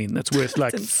plane that's worth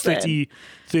like insane.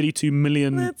 $32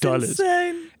 million. That's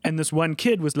insane. And this one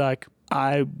kid was like,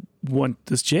 I want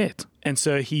this jet. And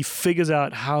so he figures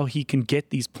out how he can get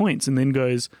these points and then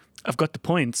goes, I've got the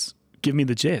points, give me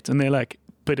the jet. And they're like,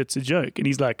 but it's a joke. And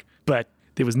he's like, but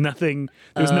there was nothing,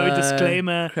 there was no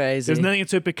disclaimer. crazy. There's nothing. And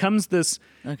so it becomes this.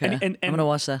 Okay. And I'm going to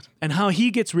watch that. and how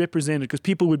he gets represented, because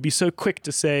people would be so quick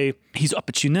to say he's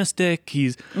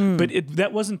opportunistic, but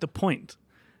that wasn't the point.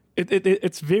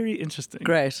 It's very interesting.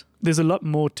 Great. There's a lot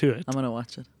more to it. I'm going to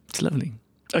watch it. It's lovely.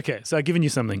 Okay, so I've given you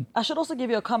something. I should also give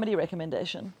you a comedy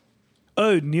recommendation.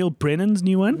 Oh, Neil Brennan's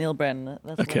new one? Neil Brennan.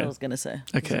 That's Okay. what I was going to say.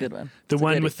 It's Okay. a good one. The It's a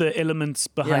one goodie. with the elements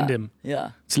behind yeah. him.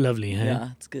 Yeah. It's lovely, hey? Yeah.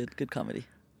 It's good. Good comedy.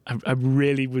 I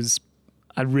really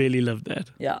loved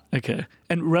that. Yeah. Okay.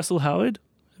 And Russell Howard?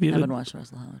 Have you I ever, haven't watched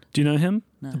Russell Howard. do you know him?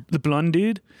 No. The blonde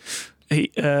dude?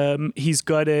 He's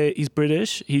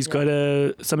British. He's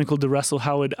got something called the Russell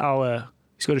Howard Hour.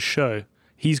 He's got a show.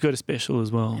 He's got a special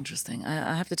as well. Interesting.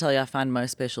 I have to tell you, I find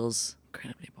most specials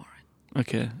incredibly boring.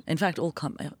 Okay. In fact,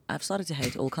 I've started to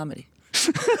hate all comedy.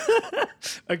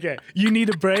 Okay. You need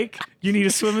a break. You need to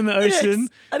swim in the ocean. Yes,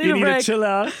 I need you a need break. to chill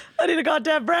out. I need a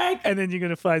goddamn break. And then you're going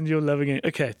to find you're loving it.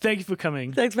 Okay. Thank you for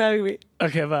coming. Thanks for having me.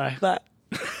 Okay. Bye. Bye.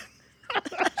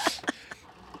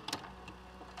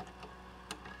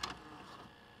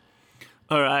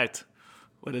 All right.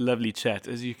 What a lovely chat.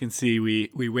 As you can see,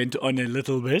 we went on a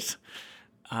little bit.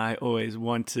 I always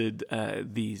wanted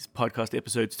these podcast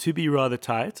episodes to be rather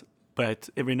tight, but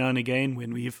every now and again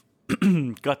when we've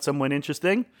got someone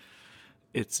interesting,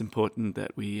 it's important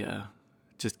that we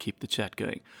just keep the chat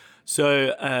going. So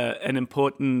an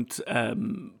important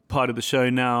part of the show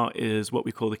now is what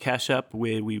we call the cash up,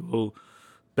 where we will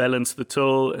balance the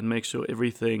till and make sure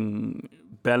everything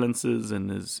balances and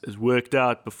is worked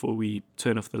out before we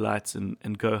turn off the lights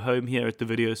and go home here at the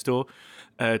video store.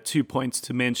 2 points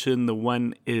to mention. The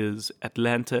one is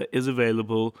Atlanta is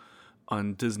available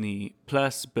on Disney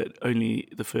Plus, but only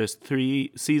the first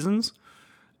 3 seasons.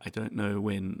 I don't know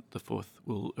when the 4th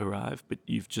will arrive, but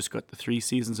you've just got the 3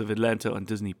 seasons of Atlanta on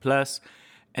Disney Plus.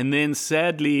 And then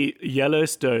sadly,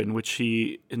 Yellowstone, which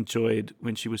she enjoyed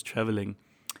when she was traveling,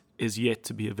 is yet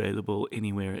to be available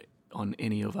anywhere on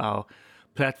any of our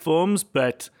platforms.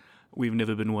 But we've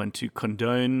never been one to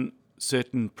condone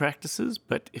certain practices.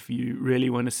 But if you really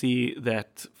want to see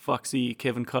that foxy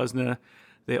Kevin Costner,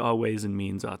 there are ways and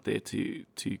means out there to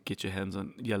get your hands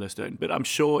on Yellowstone. But I'm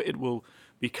sure it will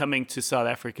be coming to South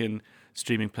African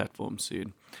streaming platforms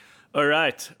soon. All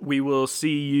right, we will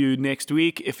see you next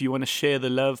week. If you want to share the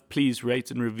love, please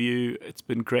rate and review. It's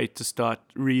been great to start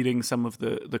reading some of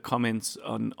the comments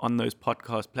on those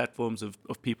podcast platforms of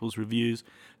people's reviews.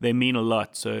 They mean a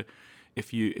lot. So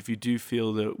if you do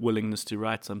feel the willingness to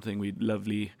write something, we'd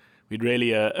really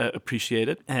appreciate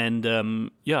it. And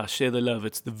share the love.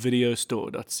 It's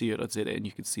thevideostore.co.za, and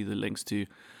you can see the links to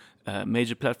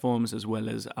major platforms as well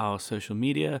as our social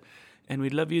media. And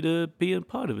we'd love you to be a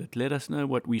part of it. Let us know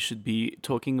what we should be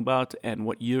talking about and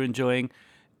what you're enjoying.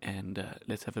 And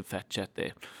let's have a fat chat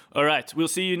there. All right, we'll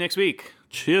see you next week.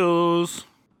 Cheers.